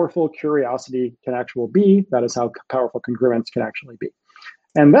how powerful curiosity can actually be. That is how powerful congruence can actually be.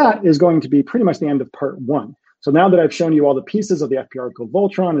 And that is going to be pretty much the end of part 1. So now that I've shown you all the pieces of the FP article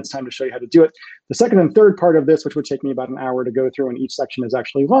Voltron, it's time to show you how to do it. The second and third part of this, which would take me about an hour to go through, and each section is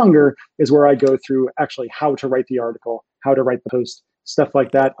actually longer, is where I go through actually how to write the article, how to write the post, stuff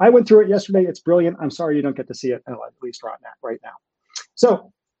like that. I went through it yesterday. It's brilliant. I'm sorry you don't get to see it, at least right now.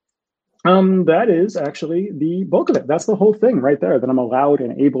 So that is actually the bulk of it. That's the whole thing right there that I'm allowed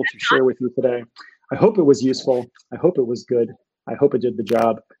and able to share with you today. I hope it was useful. I hope it was good. I hope it did the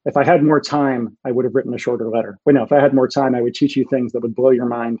job. If I had more time, I would have written a shorter letter. But no, if I had more time, I would teach you things that would blow your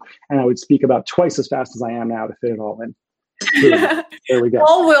mind, and I would speak about twice as fast as I am now to fit it all in. Boom. There we go.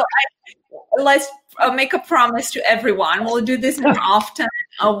 Well, let's make a promise to everyone. We'll do this more often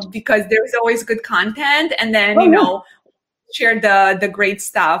because there's always good content, and then share the great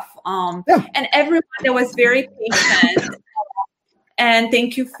stuff. And everyone that was very patient. And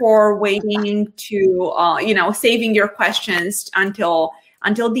thank you for waiting to, saving your questions until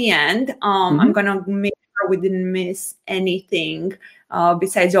the end. I'm going to make sure we didn't miss anything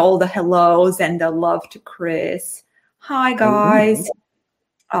besides all the hellos and the love to Chris. Hi, guys.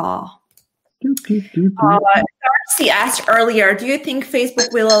 Darcy asked earlier, do you think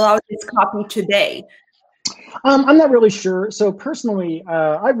Facebook will allow this copy today? I'm not really sure. So personally,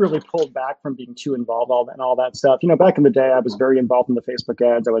 I really pulled back from being too involved in all that stuff. Back in the day, I was very involved in the Facebook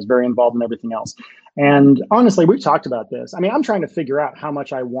ads. I was very involved in everything else. And honestly, we've talked about this. I'm trying to figure out how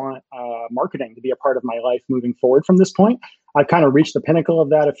much I want marketing to be a part of my life moving forward from this point. I've kind of reached the pinnacle of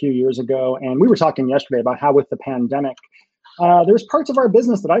that a few years ago. And we were talking yesterday about how with the pandemic, there's parts of our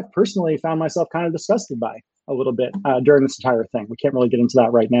business that I've personally found myself kind of disgusted by a little bit during this entire thing. We can't really get into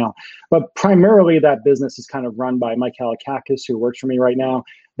that right now. But primarily that business is kind of run by Mike Halakakis, who works for me right now.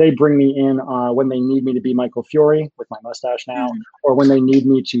 They bring me in when they need me to be Michael Fiore with my mustache now, or when they need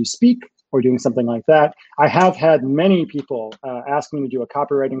me to speak or doing something like that. I have had many people ask me to do a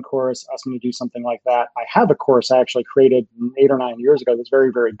copywriting course, ask me to do something like that. I have a course I actually created 8 or 9 years ago that's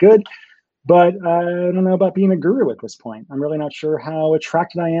very, very good. But I don't know about being a guru at this point. I'm really not sure how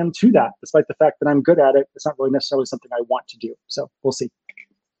attracted I am to that, despite the fact that I'm good at it. It's not really necessarily something I want to do. So we'll see.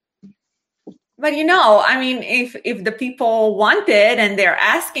 But if the people want it and they're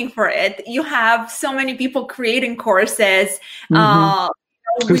asking for it, you have so many people creating courses.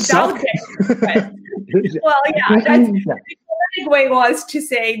 without that. Well, yeah, that's the way was to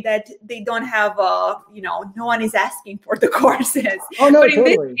say that they don't have no one is asking for the courses. Oh no, but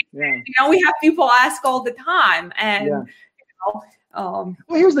totally. We have people ask all the time, and well,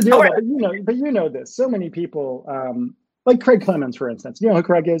 here's the deal. But you know this. So many people, like Craig Clemens, for instance. You know who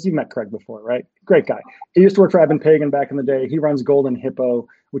Craig is? You met Craig before, right? Great guy. He used to work for Evan Pagan back in the day. He runs Golden Hippo,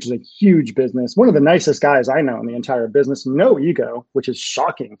 which is a huge business. One of the nicest guys I know in the entire business. No ego, which is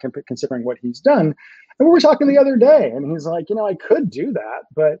shocking considering what he's done. And we were talking the other day, and he's like, I could do that,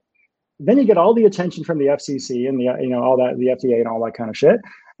 but then you get all the attention from the FCC and the all that, the FDA and all that kind of shit.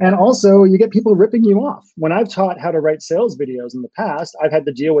 And also you get people ripping you off. When I've taught how to write sales videos in the past, I've had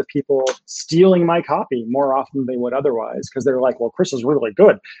to deal with people stealing my copy more often than they would otherwise, because they're like, well, Chris is really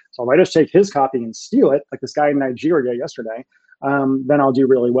good, so if I just take his copy and steal it, like this guy in Nigeria yesterday, then I'll do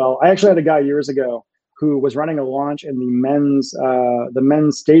really well. I actually had a guy years ago who was running a launch in the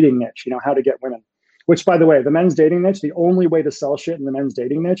men's dating niche, how to get women. Which, by the way, the men's dating niche, the only way to sell shit in the men's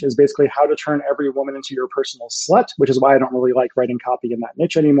dating niche is basically how to turn every woman into your personal slut, which is why I don't really like writing copy in that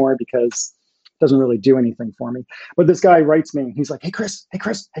niche anymore, because it doesn't really do anything for me. But this guy writes me, he's like, hey, Chris, I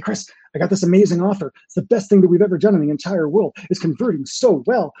got this amazing offer. It's the best thing that we've ever done in the entire world. It's converting so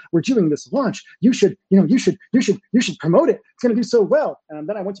well. We're doing this launch. You should promote it. It's going to do so well. And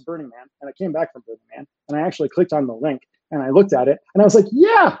then I went to Burning Man, and I came back from Burning Man, and I actually clicked on the link, and I looked at it, and I was like,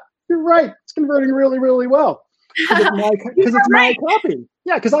 yeah, you're right. It's converting really, really well because it's my copy.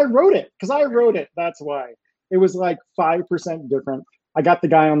 Yeah, because I wrote it. That's why. It was like 5% different. I got the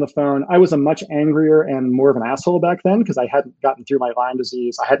guy on the phone. I was a much angrier and more of an asshole back then because I hadn't gotten through my Lyme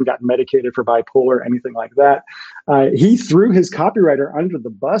disease. I hadn't gotten medicated for bipolar or anything like that. He threw his copywriter under the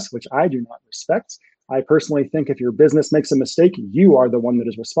bus, which I do not respect. I personally think if your business makes a mistake, you are the one that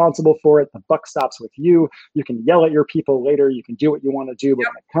is responsible for it. The buck stops with you. You can yell at your people later. You can do what you want to do. But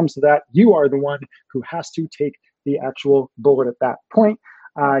when it comes to that, you are the one who has to take the actual bullet at that point.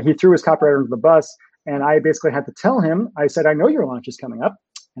 He threw his copywriter under the bus. And I basically had to tell him, I said, I know your launch is coming up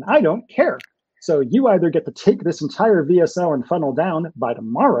and I don't care. So you either get to take this entire VSL and funnel down by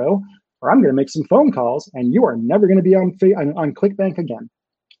tomorrow, or I'm going to make some phone calls and you are never going to be on ClickBank again.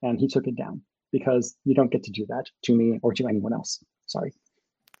 And he took it down, because you don't get to do that to me or to anyone else. Sorry.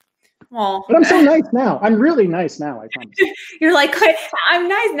 Well, but I'm so nice now. I'm really nice now, I promise. You're like, I'm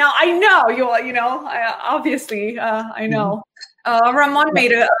nice now. I know. Obviously, I know. Ramon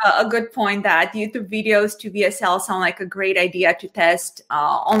made a good point that YouTube videos to VSL sound like a great idea to test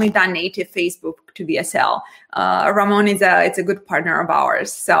only done native Facebook to VSL. Ramon it's a good partner of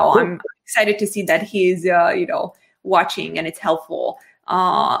ours. So I'm excited to see that he's, watching and it's helpful.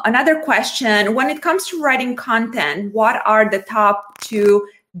 Another question, when it comes to writing content, what are the top 2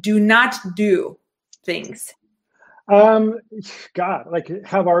 do not do things? Have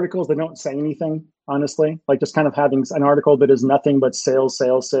articles that don't say anything, honestly. Like just kind of having an article that is nothing but sales,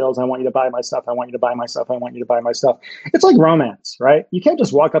 sales, sales. I want you to buy my stuff. I want you to buy my stuff. I want you to buy my stuff. It's like romance, right? You can't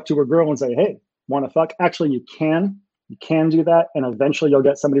just walk up to a girl and say, hey, want to fuck? Actually, you can. You can do that, and eventually you'll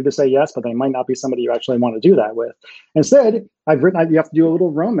get somebody to say yes, but they might not be somebody you actually want to do that with. Instead, you have to do a little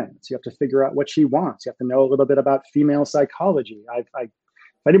romance. You have to figure out what she wants. You have to know a little bit about female psychology. If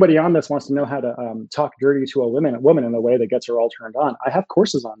anybody on this wants to know how to talk dirty to a woman in a way that gets her all turned on, I have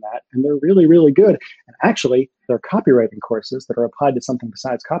courses on that, and they're really, really good. And actually, they're copywriting courses that are applied to something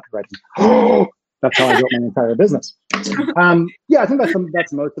besides copywriting. That's how I built my entire business. I think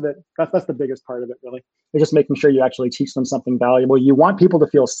that's most of it. That's the biggest part of it, really. It's just making sure you actually teach them something valuable. You want people to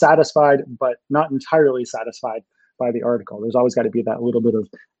feel satisfied, but not entirely satisfied by the article. There's always got to be that little bit of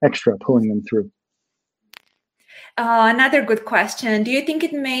extra pulling them through. Another good question. Do you think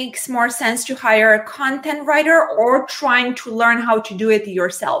it makes more sense to hire a content writer or trying to learn how to do it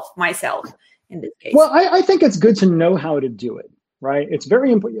myself in this case? Well, I think it's good to know how to do it, right? It's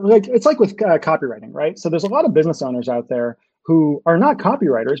very important. It's like with copywriting, right? So there's a lot of business owners out there who are not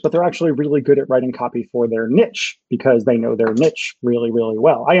copywriters, but they're actually really good at writing copy for their niche because they know their niche really, really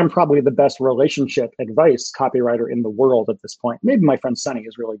well. I am probably the best relationship advice copywriter in the world at this point. Maybe my friend Sunny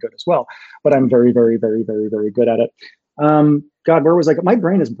is really good as well, but I'm very, very, very, very, very good at it. God, where was I? My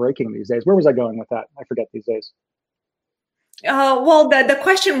brain is breaking these days. Where was I going with that? I forget these days. Well, the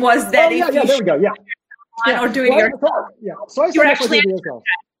question was that there we go. Or doing yourself. Yeah. So I actually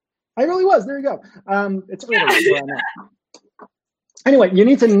I really was. There you go. It's early. Anyway, you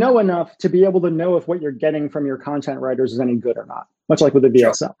need to know enough to be able to know if what you're getting from your content writers is any good or not, much like with the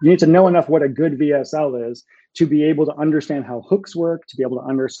VSL. Sure. You need to know enough what a good VSL is to be able to understand how hooks work, to be able to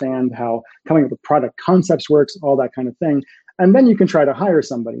understand how coming up with product concepts works, all that kind of thing. And then you can try to hire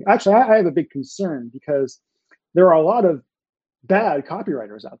somebody. Actually, I have a big concern because there are a lot of bad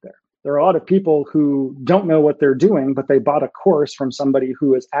copywriters out there. There are a lot of people who don't know what they're doing, but they bought a course from somebody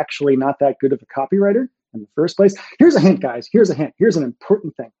who is actually not that good of a copywriter in the first place. Here's a hint, guys. Here's a hint. Here's an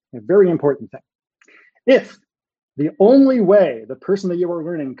important thing, a very important thing. If the only way the person that you are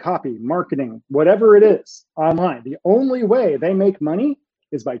learning copy, marketing, whatever it is online, the only way they make money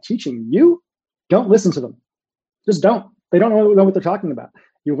is by teaching you, don't listen to them. Just don't. They don't know what they're talking about.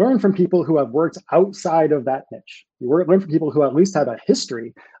 You learn from people who have worked outside of that niche. You learn from people who at least have a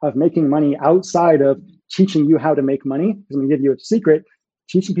history of making money outside of teaching you how to make money. Because I'm going to give you a secret.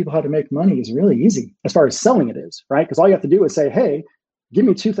 Teaching people how to make money is really easy as far as selling it is, right? Because all you have to do is say, hey, give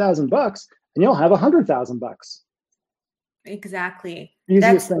me $2,000 and you'll have $100,000. Exactly.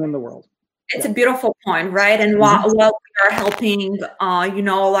 Easiest thing in the world. It's a beautiful point, right? And while we are helping, a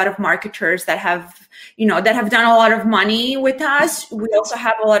lot of marketers that have done a lot of money with us, we also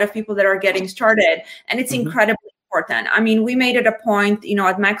have a lot of people that are getting started, and it's incredibly important. I mean, we made it a point,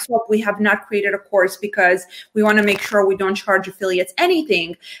 at MaxWell, we have not created a course because we want to make sure we don't charge affiliates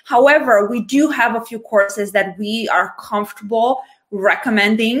anything. However, we do have a few courses that we are comfortable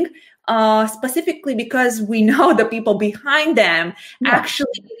recommending, specifically because we know the people behind them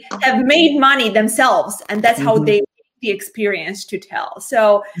actually have made money themselves, and that's how they the experience to tell.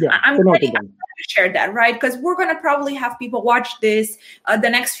 So I'm really happy to share that, right? Because we're going to probably have people watch this the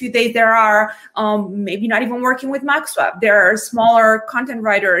next few days. There are maybe not even working with MaxWeb. There are smaller content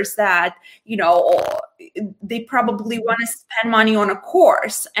writers that, they probably want to spend money on a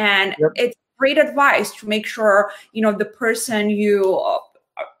course, and it's great advice to make sure, the person you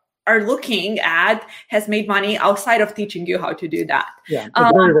are looking at has made money outside of teaching you how to do that. Yeah,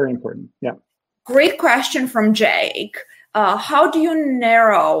 it's very, very important. Yeah. Great question from Jake. How do you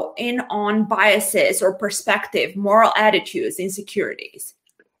narrow in on biases or perspective, moral attitudes, insecurities?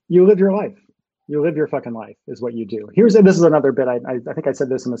 You live your life. You live your fucking life is what you do. This is another bit. I think I said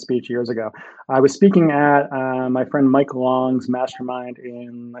this in a speech years ago. I was speaking at my friend Mike Long's mastermind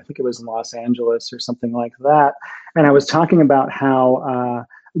I think it was in Los Angeles or something like that. And I was talking about how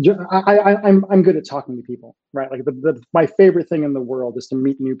I'm good at talking to people, right? Like my favorite thing in the world is to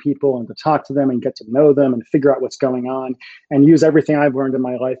meet new people and to talk to them and get to know them and figure out what's going on and use everything I've learned in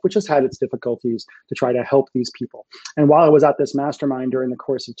my life, which has had its difficulties, to try to help these people. And while I was at this mastermind during the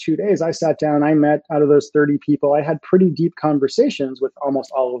course of 2 days, I sat down, I met, out of those 30 people, I had pretty deep conversations with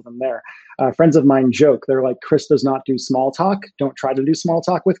almost all of them there. Friends of mine joke, they're like, Chris does not do small talk. Don't try to do small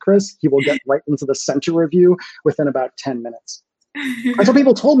talk with Chris. He will get right into the center of you within about 10 minutes. And so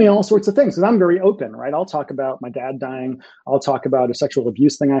people told me all sorts of things because I'm very open, right? I'll talk about my dad dying. I'll talk about a sexual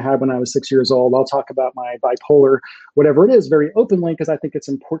abuse thing I had when I was 6 years old. I'll talk about my bipolar, whatever it is, very openly, because I think it's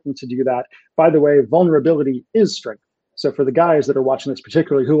important to do that. By the way, vulnerability is strength. So for the guys that are watching this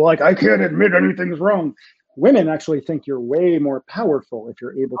particularly who are like, I can't admit anything's wrong, women actually think you're way more powerful if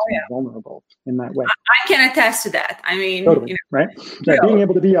you're able to be vulnerable in that way. I can attest to that. I mean, totally, right? Yeah, being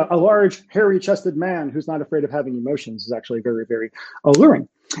able to be a large, hairy-chested man who's not afraid of having emotions is actually very, very alluring.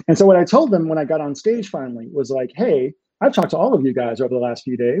 And so what I told them when I got on stage finally was like, hey, I've talked to all of you guys over the last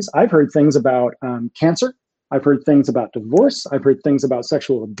few days. I've heard things about cancer. I've heard things about divorce. I've heard things about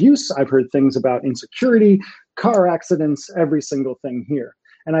sexual abuse. I've heard things about insecurity, car accidents, every single thing here.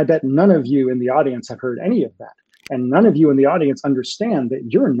 And I bet none of you in the audience have heard any of that. And none of you in the audience understand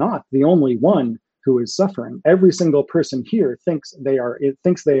that you're not the only one who is suffering. Every single person here thinks they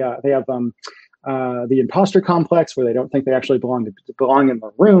have the imposter complex, where they don't think they actually belong in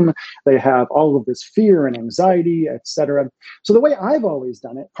the room. They have all of this fear and anxiety, etc. So the way I've always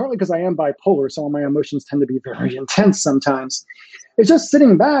done it, partly because I am bipolar, so my emotions tend to be very intense sometimes, is just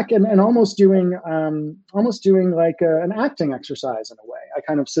sitting back and almost doing like an acting exercise in a way. I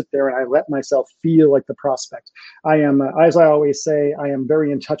kind of sit there and I let myself feel like the prospect. I am, as I always say, I am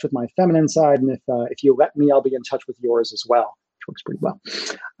very in touch with my feminine side, and if you let me, I'll be in touch with yours as well. Works pretty well.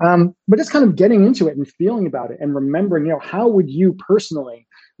 But just kind of getting into it and feeling about it and remembering, how would you personally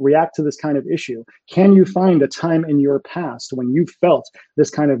react to this kind of issue? Can you find a time in your past when you felt this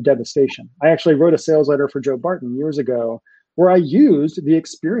kind of devastation? I actually wrote a sales letter for Joe Barton years ago where I used the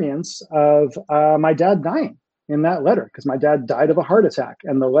experience of my dad dying in that letter, because my dad died of a heart attack.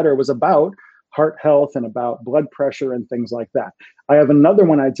 And the letter was about heart health and about blood pressure and things like that. I have another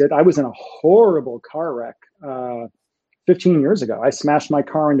one I did. I was in a horrible car wreck 15 years ago. I smashed my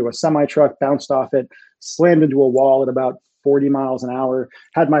car into a semi-truck, bounced off it, slammed into a wall at about 40 miles an hour,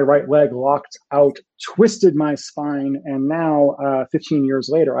 had my right leg locked out, twisted my spine, and now 15 years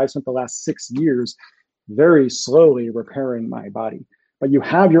later, I've spent the last 6 years very slowly repairing my body. but you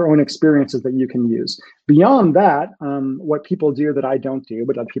have your own experiences that you can use. Beyond that, what people do that I don't do,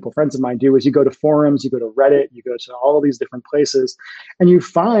 but other people, friends of mine do, is you go to forums, you go to Reddit, you go to all of these different places, and you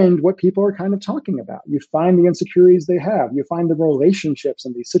find what people are kind of talking about. You find the insecurities they have. You find the relationships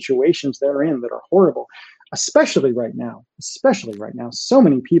and these situations they're in that are horrible, especially right now. So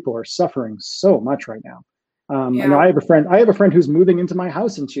many people are suffering so much right now. You know, I have a friend who's moving into my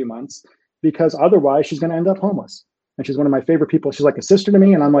house in 2 months because otherwise she's going to end up homeless. And she's one of my favorite people. She's like a sister to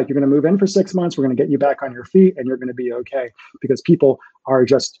me. And I'm like, you're going to move in for 6 months. We're going to get you back on your feet and you're going to be okay, because people are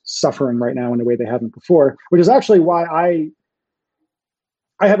just suffering right now in a way they haven't before, which is actually why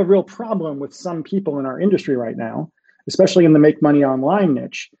I have a real problem with some people in our industry right now, especially in the make money online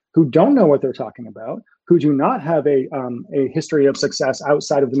niche, who don't know what they're talking about, who do not have a history of success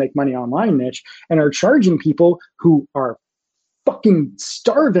outside of the make money online niche, and are charging people who are fucking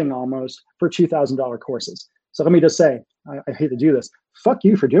starving almost for $2,000 courses. So let me just say, I hate to do this. Fuck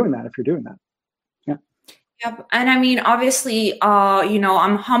you for doing that if you're doing that. Yeah. Yep. And I mean, obviously, you know,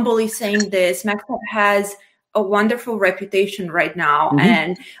 I'm humbly saying this. MaxHub has a wonderful reputation right now.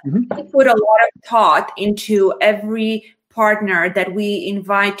 And we put a lot of thought into every partner that we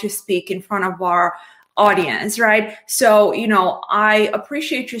invite to speak in front of our audience, right? So, you know, I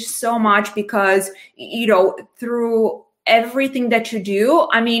appreciate you so much because, you know, through everything that you do,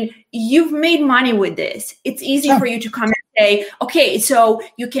 I mean, you've made money with this. It's easy for you to come and say, okay, so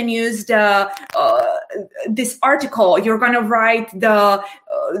you can use the this article. You're going to write the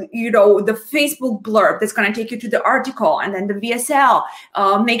you know, the Facebook blurb that's going to take you to the article, and then the VSL.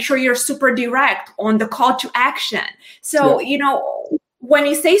 Make sure you're super direct on the call to action. So you know, when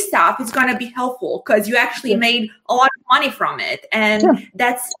you say stuff, it's going to be helpful because you actually made a lot of money from it, and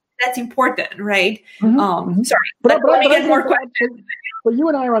that's important, right? Sorry, but let me get more questions. But you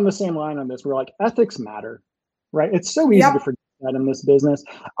and I are on the same line on this. We're like, ethics matter, right? It's so easy to forget that in this business.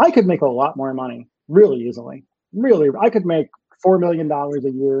 I could make a lot more money really easily. Really, I could make $4 million a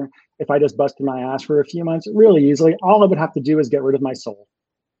year if I just busted my ass for a few months really easily. All I would have to do is get rid of my soul,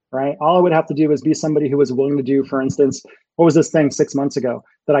 right? All I would have to do is be somebody who was willing to do, for instance, what was this thing 6 months ago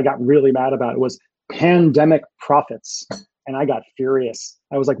that I got really mad about? It was pandemic profits. And I got furious.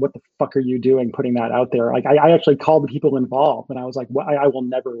 I was like, what the fuck are you doing putting that out there? Like, I actually called the people involved and I was like, well, I will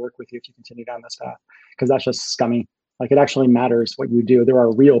never work with you if you continue down this path, because that's just scummy. Like, it actually matters what you do. There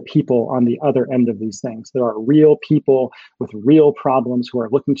are real people on the other end of these things. There are real people with real problems who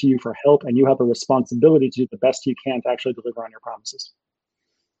are looking to you for help, and you have a responsibility to do the best you can to actually deliver on your promises.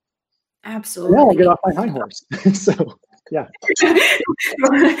 Absolutely. Now I'll get off my high horse. So, yeah.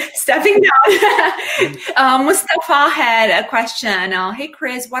 Stepping down. Mustafa had a question. Hey,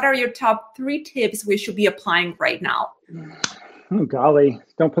 Chris, what are your top 3 tips we should be applying right now? Oh, golly.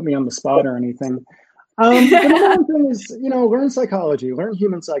 Don't put me on the spot or anything. The number one thing is, you know, learn psychology, learn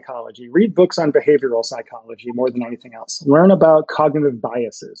human psychology, read books on behavioral psychology more than anything else. Learn about cognitive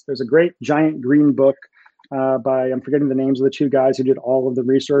biases. There's a great giant green book by, I'm forgetting the names of the 2 guys who did all of the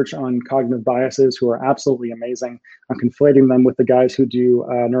research on cognitive biases, who are absolutely amazing. I'm conflating them with the guys who do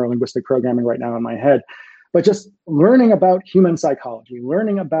neurolinguistic programming right now in my head. But just learning about human psychology,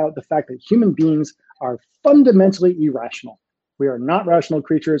 learning about the fact that human beings are fundamentally irrational. We are not rational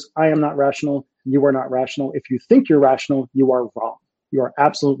creatures. I am not rational. You are not rational. If you think you're rational, you are wrong. You are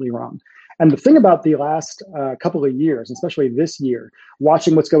absolutely wrong. And the thing about the last couple of years, especially this year,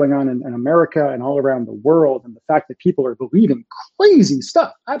 watching what's going on in America and all around the world, and the fact that people are believing crazy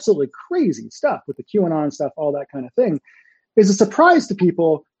stuff, absolutely crazy stuff with the QAnon stuff, all that kind of thing, is a surprise to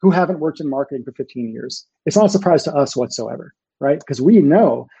people who haven't worked in marketing for 15 years. It's not a surprise to us whatsoever, right? Because we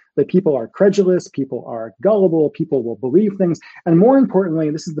know that people are credulous, people are gullible, people will believe things. And more importantly,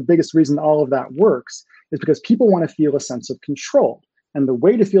 this is the biggest reason all of that works, is because people want to feel a sense of control. And the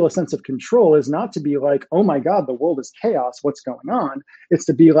way to feel a sense of control is not to be like, oh my God, the world is chaos, what's going on? It's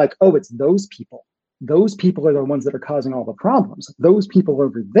to be like, oh, it's those people. Those people are the ones that are causing all the problems. Those people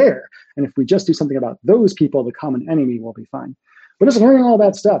over there. And if we just do something about those people, the common enemy will be fine. But just learning all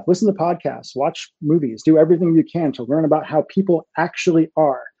that stuff, listen to podcasts, watch movies, do everything you can to learn about how people actually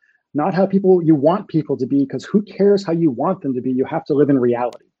are. Not how you want people to be, because who cares how you want them to be? You have to live in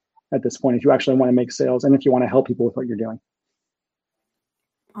reality at this point if you actually want to make sales and if you want to help people with what you're doing.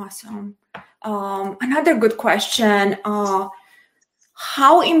 Awesome. Another good question.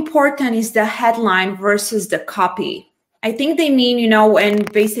 How important is the headline versus the copy? I think they mean, you know, and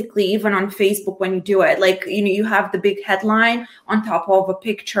basically even on Facebook when you do it, like, you know, you have the big headline on top of a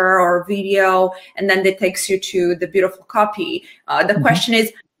picture or a video, and then that takes you to the beautiful copy. The question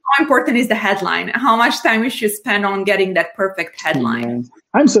is, how important is the headline? How much time we should spend on getting that perfect headline?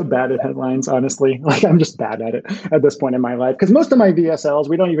 I'm so bad at headlines, honestly. Like, I'm just bad at it at this point in my life. Because most of my VSLs,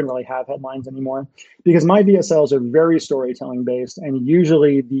 we don't even really have headlines anymore, because my VSLs are very storytelling based. And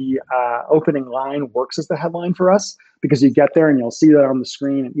usually the opening line works as the headline for us, because you get there and you'll see that on the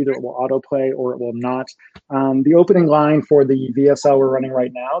screen, and either it will autoplay or it will not. The opening line for the VSL we're running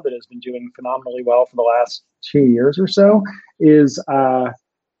right now that has been doing phenomenally well for the last 2 years or so is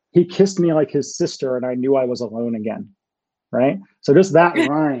he kissed me like his sister and I knew I was alone again. Right? So just that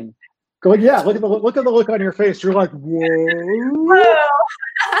line. Go like, yeah, look at the look on your face. You're like, whoa.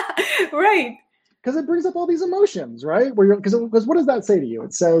 Right. Because it brings up all these emotions, right? Because what does that say to you?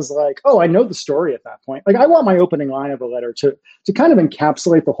 It says like, oh, I know the story at that point. Like, I want my opening line of a letter to kind of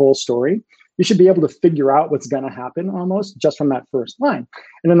encapsulate the whole story. You should be able to figure out what's going to happen almost just from that first line.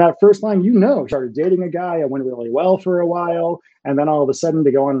 And in that first line, she started dating a guy. It went really well for a while. And then all of a sudden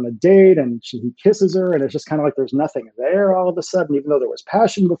they go on a date and he kisses her. And it's just kind of like there's nothing there all of a sudden, even though there was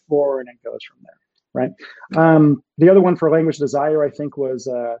passion before, and it goes from there. Right. The other one for Language Desire, I think, was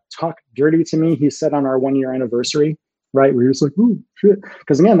Talk Dirty to Me. He said on our 1-year anniversary, right? We're just like, ooh, shit.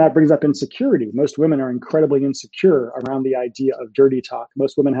 Because again, that brings up insecurity. Most women are incredibly insecure around the idea of dirty talk.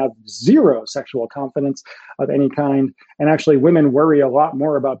 Most women have zero sexual confidence of any kind. And actually, women worry a lot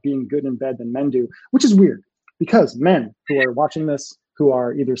more about being good in bed than men do, which is weird, because men who are watching this, who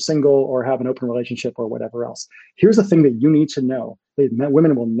are either single or have an open relationship or whatever else, here's the thing that you need to know that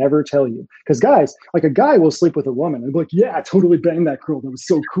women will never tell you. Because guys, like, a guy will sleep with a woman and be like, yeah, I totally banged that girl. That was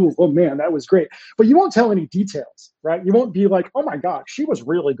so cool. Oh man, that was great. But you won't tell any details, right? You won't be like, oh my God, she was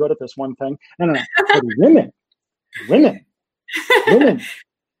really good at this one thing. No. But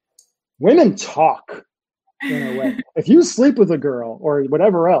women talk in a way. If you sleep with a girl or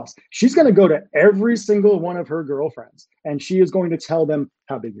whatever else, she's going to go to every single one of her girlfriends and she is going to tell them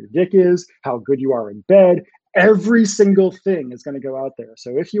how big your dick is, how good you are in bed. Every single thing is going to go out there.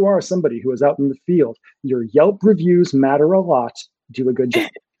 So if you are somebody who is out in the field, your Yelp reviews matter a lot. Do a good job.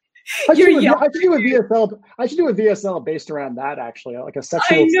 I should do a VSL based around that, actually, like a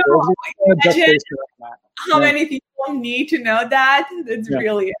sexual skills just based around that. How many people need to know that? That's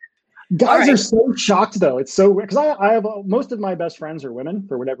really Guys are so shocked, though. It's so, because I have most of my best friends are women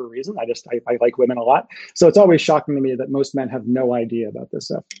for whatever reason. I like women a lot. So it's always shocking to me that most men have no idea about this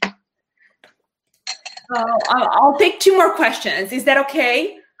stuff. I'll take 2 more questions. Is that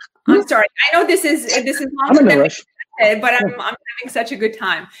okay? I'm sorry. I know this is I'm in no rush, but I'm having such a good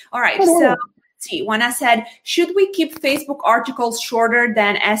time. All right. So let's see. Juana said, should we keep Facebook articles shorter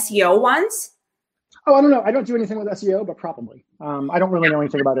than SEO ones? Oh, I don't know. I don't do anything with SEO, but probably. I don't really know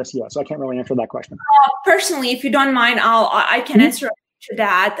anything about SEO, so I can't really answer that question. Personally, if you don't mind, I can answer to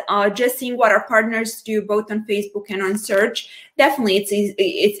that. Just seeing what our partners do both on Facebook and on search, definitely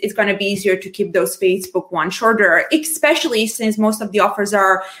it's going to be easier to keep those Facebook ones shorter, especially since most of the offers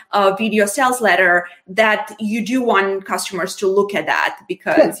are video sales letter, that you do want customers to look at that,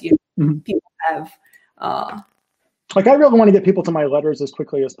 because people have like, I really want to get people to my letters as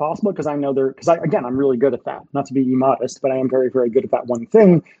quickly as possible, because I know I'm really good at that. Not to be immodest, but I am very, very good at that one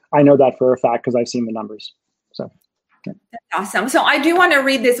thing. I know that for a fact because I've seen the numbers. So. Yeah. That's awesome. So I do want to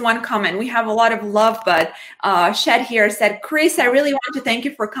read this one comment. We have a lot of love, but Shed here said, Chris, I really want to thank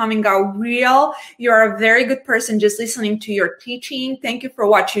you for coming out real. You're a very good person just listening to your teaching. Thank you for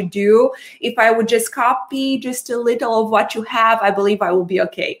what you do. If I would just copy just a little of what you have, I believe I will be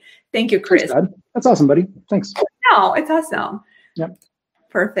okay. Thank you, Chris. Thanks, that's awesome, buddy. Thanks. No, it's awesome. Yep.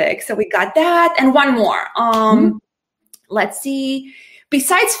 Perfect. So we got that. And one more. Let's see.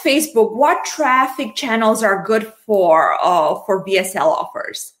 Besides Facebook, what traffic channels are good for VSL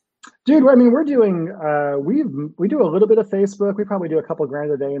offers? Dude, I mean, we're doing, we do a little bit of Facebook. We probably do a couple grand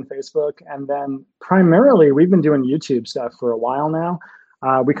a day in Facebook. And then primarily we've been doing YouTube stuff for a while now.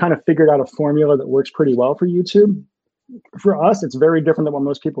 We kind of figured out a formula that works pretty well for YouTube. For us, it's very different than what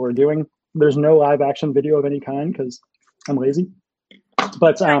most people are doing. There's no live action video of any kind because I'm lazy.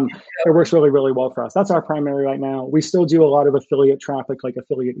 But it works really, really well for us. That's our primary right now. We still do a lot of affiliate traffic, like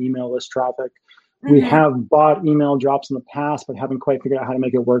affiliate email list traffic. Mm-hmm. We have bought email drops in the past, but haven't quite figured out how to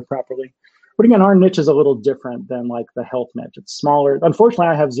make it work properly. But again, our niche is a little different than like the health niche. It's smaller. Unfortunately,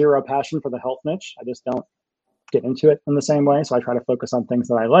 I have zero passion for the health niche. I just don't get into it in the same way. So I try to focus on things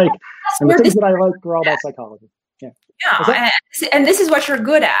that I like. And the things that I like are all about psychology. Yeah, and this is what you're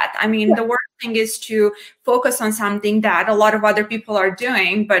good at. I mean, the worst thing is to focus on something that a lot of other people are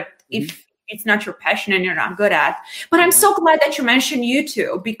doing, but if it's not your passion and you're not good at. But I'm so glad that you mentioned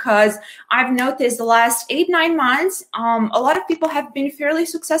YouTube, because I've noticed the last 8-9 months, a lot of people have been fairly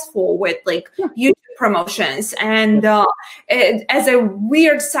successful with like YouTube promotions. And as a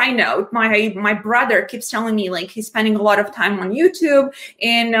weird side note, my brother keeps telling me like he's spending a lot of time on YouTube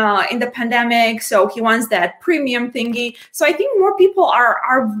in the pandemic, so he wants that premium thingy. So I think more people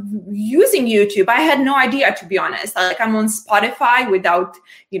are using YouTube. I had no idea, to be honest. Like I'm on Spotify without,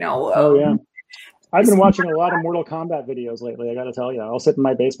 Oh yeah. I've been watching a lot of Mortal Kombat videos lately. I got to tell you, I'll sit in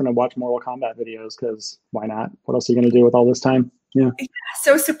my basement and watch Mortal Kombat videos because why not? What else are you going to do with all this time? Yeah.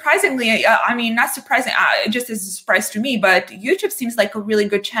 So surprisingly, not surprising, just as a surprise to me, but YouTube seems like a really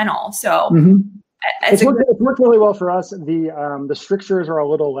good channel. So it's worked really well for us. The strictures are a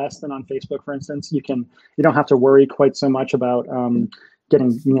little less than on Facebook, for instance. You don't have to worry quite so much about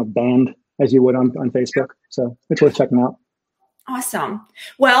getting banned as you would on Facebook. So it's worth checking out. Awesome.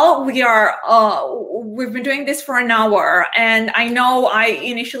 Well, we've been doing this for an hour, and I know I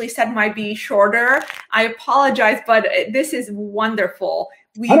initially said might be shorter. I apologize, but this is wonderful.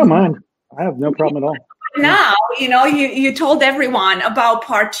 I don't mind. I have no problem at all. Now, you told everyone about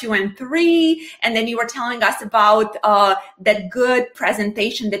part 2 and 3, and then you were telling us about that good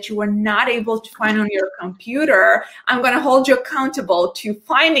presentation that you were not able to find on your computer. I'm going to hold you accountable to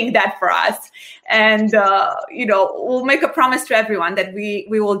finding that for us. And, we'll make a promise to everyone that we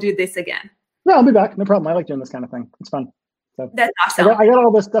will do this again. Yeah, I'll be back. No problem. I like doing this kind of thing. It's fun. So that's awesome. I got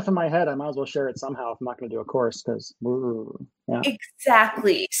all this stuff in my head. I might as well share it somehow if I'm not going to do a course because, yeah.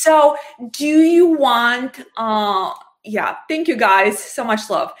 Exactly. So do you want, thank you guys. So much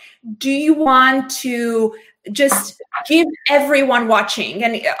love. Do you want to just give everyone watching,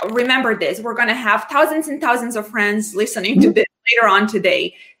 and remember this, we're going to have thousands and thousands of friends listening to this later on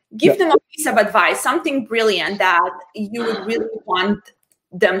today. Give them a piece of advice, something brilliant that you would really want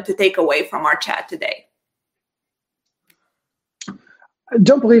them to take away from our chat today.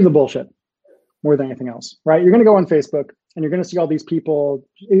 Don't believe the bullshit more than anything else, right? You're going to go on Facebook and you're going to see all these people.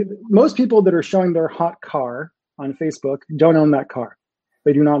 Most people that are showing their hot car on Facebook don't own that car.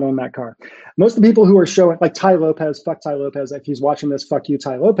 They do not own that car. Most of the people who are showing, like Tai Lopez, fuck Tai Lopez. If he's watching this, fuck you,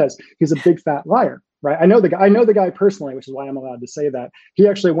 Tai Lopez. He's a big fat liar, right? I know the guy personally, which is why I'm allowed to say that. He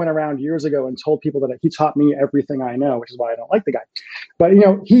actually went around years ago and told people that he taught me everything I know, which is why I don't like the guy. But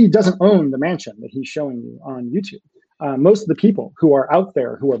he doesn't own the mansion that he's showing you on YouTube. Most of the people who are out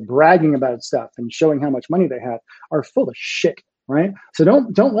there who are bragging about stuff and showing how much money they have are full of shit, right? So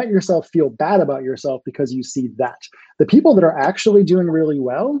don't let yourself feel bad about yourself because you see that. The people that are actually doing really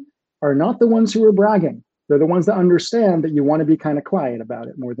well are not the ones who are bragging. They're the ones that understand that you want to be kind of quiet about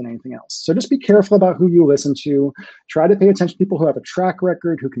it more than anything else. So just be careful about who you listen to. Try to pay attention to people who have a track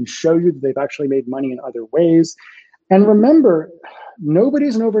record, who can show you that they've actually made money in other ways. And remember,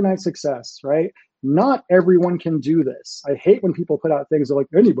 nobody's an overnight success, right? Not everyone can do this. I hate when people put out things like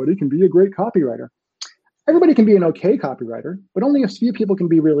anybody can be a great copywriter. Everybody can be an okay copywriter, but only a few people can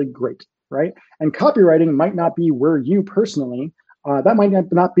be really great, right? And copywriting might not be where you personally, that might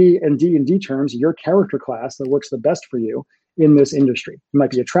not be in D&D terms, your character class that works the best for you in this industry. You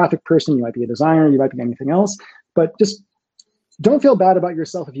might be a traffic person, you might be a designer, you might be anything else, but just don't feel bad about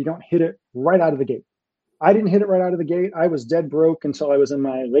yourself if you don't hit it right out of the gate. I didn't hit it right out of the gate. I was dead broke until I was in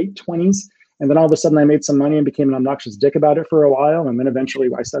my late 20s. And then all of a sudden I made some money and became an obnoxious dick about it for a while. And then eventually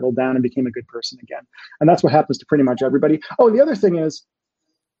I settled down and became a good person again. And that's what happens to pretty much everybody. Oh, the other thing is,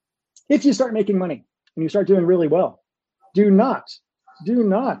 if you start making money and you start doing really well, do not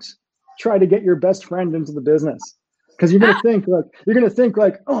try to get your best friend into the business. Because you're gonna think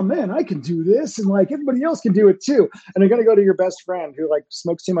like, oh man, I can do this, and like everybody else can do it too. And you're gonna go to your best friend who like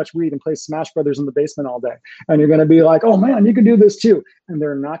smokes too much weed and plays Smash Brothers in the basement all day, and you're gonna be like, oh man, you can do this too, and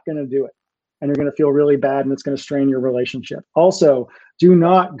they're not gonna do it. And you're going to feel really bad, and it's going to strain your relationship. Also, do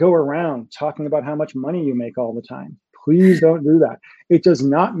not go around talking about how much money you make all the time. Please don't do that. It does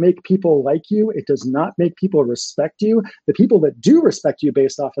not make people like you. It does not make people respect you. The people that do respect you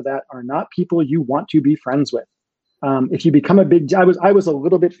based off of that are not people you want to be friends with. If you become I was a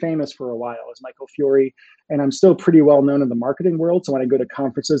little bit famous for a while as Michael Fiore, and I'm still pretty well known in the marketing world. So when I go to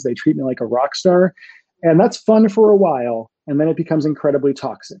conferences, they treat me like a rock star, and that's fun for a while, and then it becomes incredibly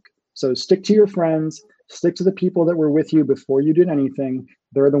toxic. So stick to your friends, stick to the people that were with you before you did anything.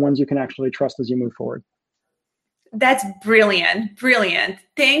 They're the ones you can actually trust as you move forward. That's brilliant. Brilliant.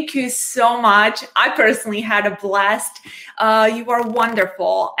 Thank you so much. I personally had a blast. You are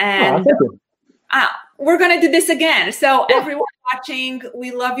wonderful. And we're going to do this again. So everyone watching,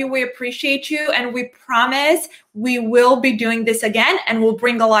 we love you. We appreciate you. And we promise we will be doing this again, and we'll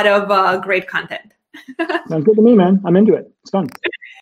bring a lot of great content. Sounds good to me, man. I'm into it. It's fun.